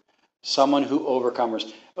overcomer. Someone who overcomes.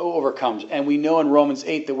 And we know in Romans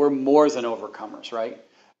 8 that we're more than overcomers, right?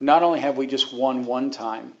 Not only have we just won one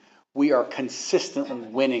time, we are consistently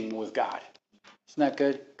winning with God. Isn't that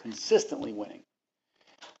good? Consistently winning.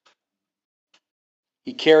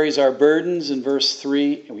 He carries our burdens in verse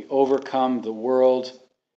 3, and we overcome the world,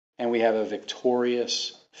 and we have a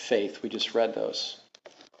victorious faith. We just read those.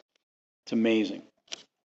 It's amazing.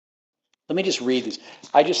 Let me just read these.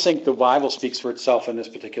 I just think the Bible speaks for itself in this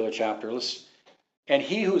particular chapter. And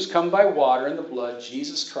he who has come by water and the blood,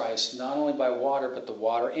 Jesus Christ, not only by water, but the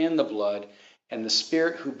water and the blood, and the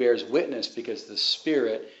Spirit who bears witness, because the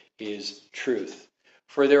Spirit is truth.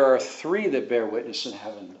 For there are three that bear witness in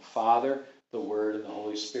heaven, the Father, the Word, and the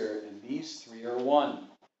Holy Spirit, and these three are one.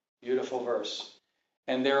 Beautiful verse.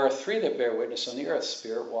 And there are three that bear witness on the earth,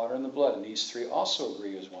 Spirit, water, and the blood, and these three also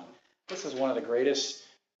agree as one. This is one of the greatest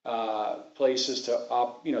places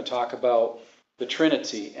to talk about the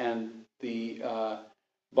Trinity and the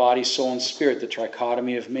body, soul, and spirit, the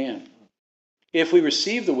trichotomy of man. If we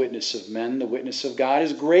receive the witness of men, the witness of God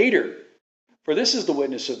is greater. For this is the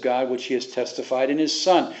witness of God which he has testified in his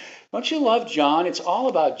Son. Don't you love John? It's all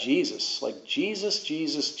about Jesus. Like Jesus,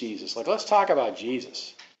 Jesus, Jesus. Like, let's talk about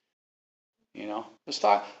Jesus.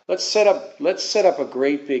 Let's set up a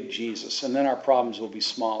great big Jesus, and then our problems will be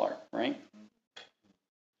smaller, right?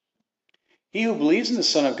 He who believes in the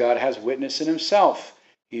Son of God has witness in himself.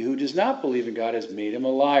 He who does not believe in God has made him a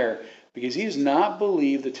liar, because he has not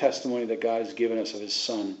believed the testimony that God has given us of his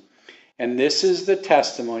Son. And this is the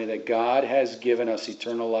testimony that God has given us,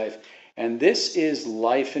 eternal life. And this is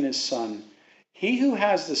life in his Son. He who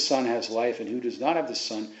has the Son has life, and who does not have the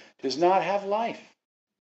Son does not have life.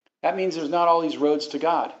 That means there's not all these roads to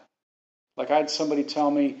God. Like I had somebody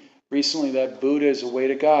tell me recently that Buddha is a way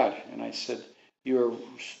to God. And I said, you're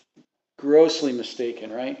grossly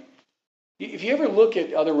mistaken, right? If you ever look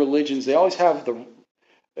at other religions, they always have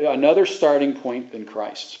another starting point than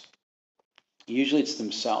Christ. Usually it's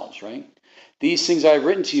themselves, right? These things I have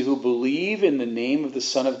written to you who believe in the name of the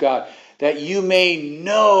Son of God, that you may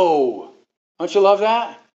know. Don't you love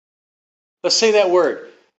that? Let's say that word.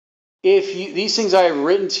 These things I have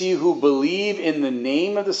written to you who believe in the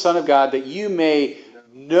name of the Son of God, that you may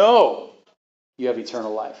know you have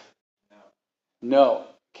eternal life. Know.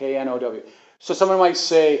 K-N-O-W. So someone might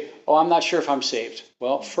say, oh, I'm not sure if I'm saved.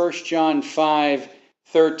 Well, 1 John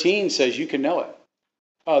 5:13 says you can know it.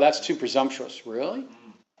 Oh, that's too presumptuous. Really?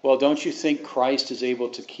 Well, don't you think Christ is able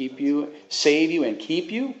to keep you, save you, and keep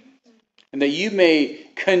you? And that you may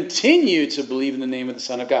continue to believe in the name of the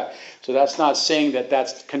Son of God. So that's not saying that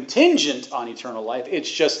that's contingent on eternal life. It's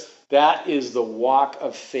just that is the walk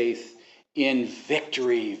of faith in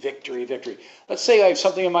victory, victory, victory. Let's say I have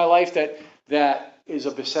something in my life that is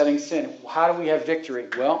a besetting sin. How do we have victory?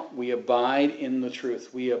 Well, we abide in the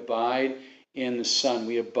truth. We abide in the Son.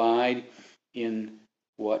 We abide in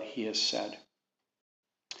what he has said.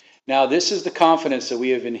 Now, this is the confidence that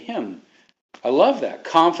we have in him. I love that.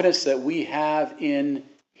 Confidence that we have in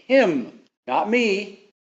him. Not me.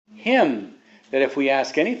 Him. that if we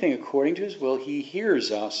ask anything according to his will, he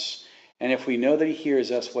hears us. And if we know that he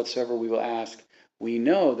hears us, whatsoever we will ask, we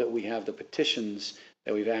know that we have the petitions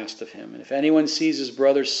that we've asked of him. And if anyone sees his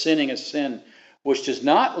brother sinning a sin which does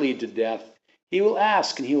not lead to death, he will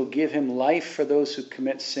ask, and he will give him life for those who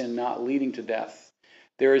commit sin not leading to death.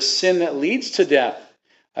 There is sin that leads to death.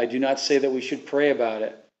 I do not say that we should pray about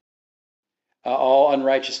it. All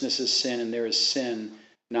unrighteousness is sin, and there is sin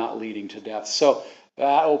not leading to death. So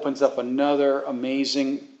that opens up another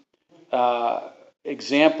amazing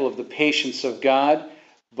example of the patience of God.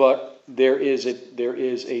 But there is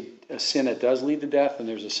a sin that does lead to death, and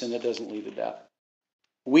there's a sin that doesn't lead to death.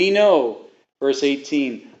 We know, verse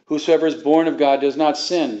 18, whosoever is born of God does not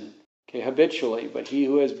sin, habitually, but he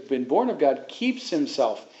who has been born of God keeps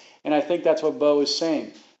himself. And I think that's what Bo is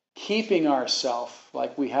saying. Keeping ourselves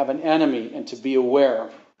like we have an enemy and to be aware,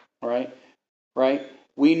 right?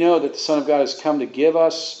 We know that the Son of God has come to give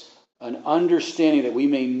us an understanding that we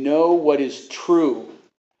may know what is true.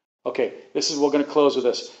 Okay, we're going to close with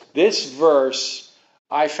this. This verse,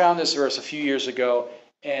 I found this verse a few years ago,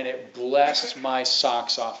 and it blessed my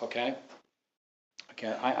socks off, okay?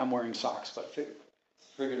 Okay, I'm wearing socks, but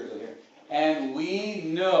figuratively here. And we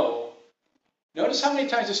know, notice how many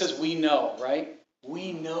times it says we know, right?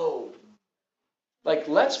 We know. Like,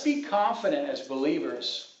 let's be confident as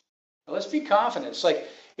believers. Let's be confident.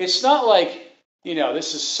 It's not like,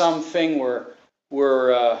 this is something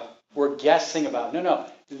we're guessing about. No.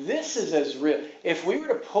 This is as real. If we were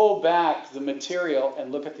to pull back the material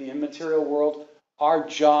and look at the immaterial world, our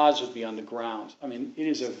jaws would be on the ground. I mean, it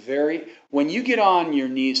is when you get on your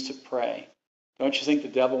knees to pray, don't you think the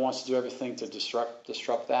devil wants to do everything to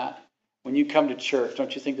disrupt that? When you come to church,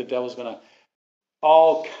 don't you think the devil's going to,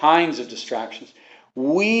 all kinds of distractions.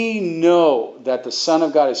 We know that the Son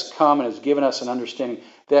of God has come and has given us an understanding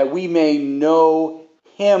that we may know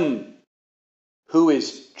him who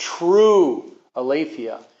is true,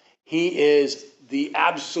 aletheia. He is the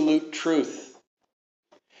absolute truth.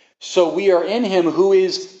 So we are in him who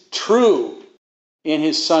is true, in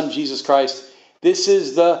his Son, Jesus Christ. This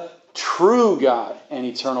is the true God and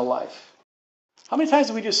eternal life. How many times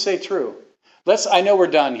did we just say true? I know we're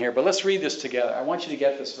done here, but let's read this together. I want you to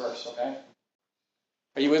get this verse, okay?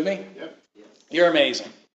 Are you with me? Yep. You're amazing.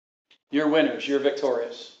 You're winners. You're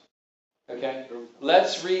victorious. Okay?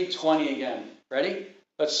 Let's read 20 again. Ready?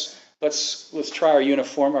 Let's try our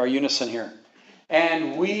unison here.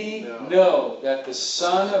 And we know that the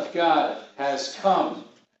Son of God has come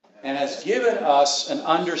and has given us an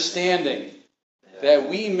understanding that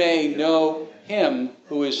we may know him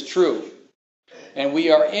who is true. And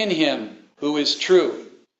we are in him who is true,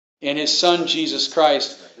 in his Son Jesus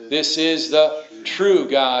Christ. This is the true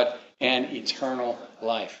God and eternal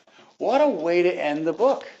life. What a way to end the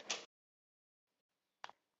book.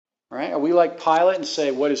 Right? Are we like Pilate and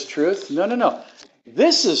say, what is truth? No.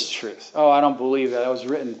 This is truth. Oh, I don't believe that. That was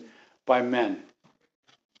written by men.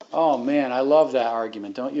 Oh, man, I love that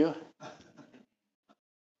argument, don't you?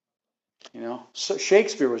 So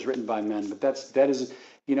Shakespeare was written by men, but that is,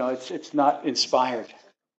 it's not inspired.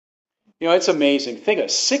 It's amazing. Think of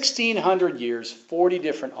it, 1,600 years, 40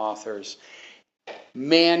 different authors.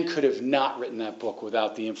 Man could have not written that book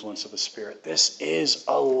without the influence of the Spirit. This is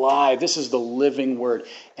alive. This is the living word,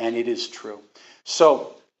 and it is true.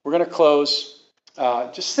 So we're going to close.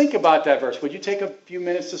 Just think about that verse. Would you take a few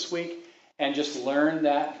minutes this week and just learn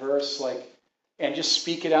that verse, and just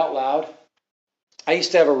speak it out loud? I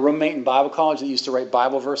used to have a roommate in Bible college that used to write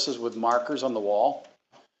Bible verses with markers on the wall.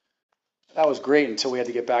 That was great until we had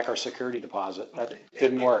to get back our security deposit. That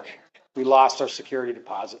didn't work. We lost our security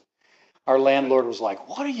deposit. Our landlord was like,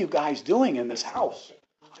 what are you guys doing in this house?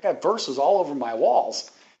 I got verses all over my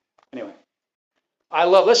walls. Anyway,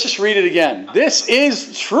 let's just read it again. This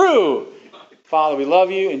is true. Father, we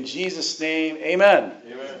love you. In Jesus' name, amen.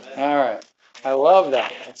 Amen. All right. I love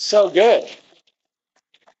that. It's so good.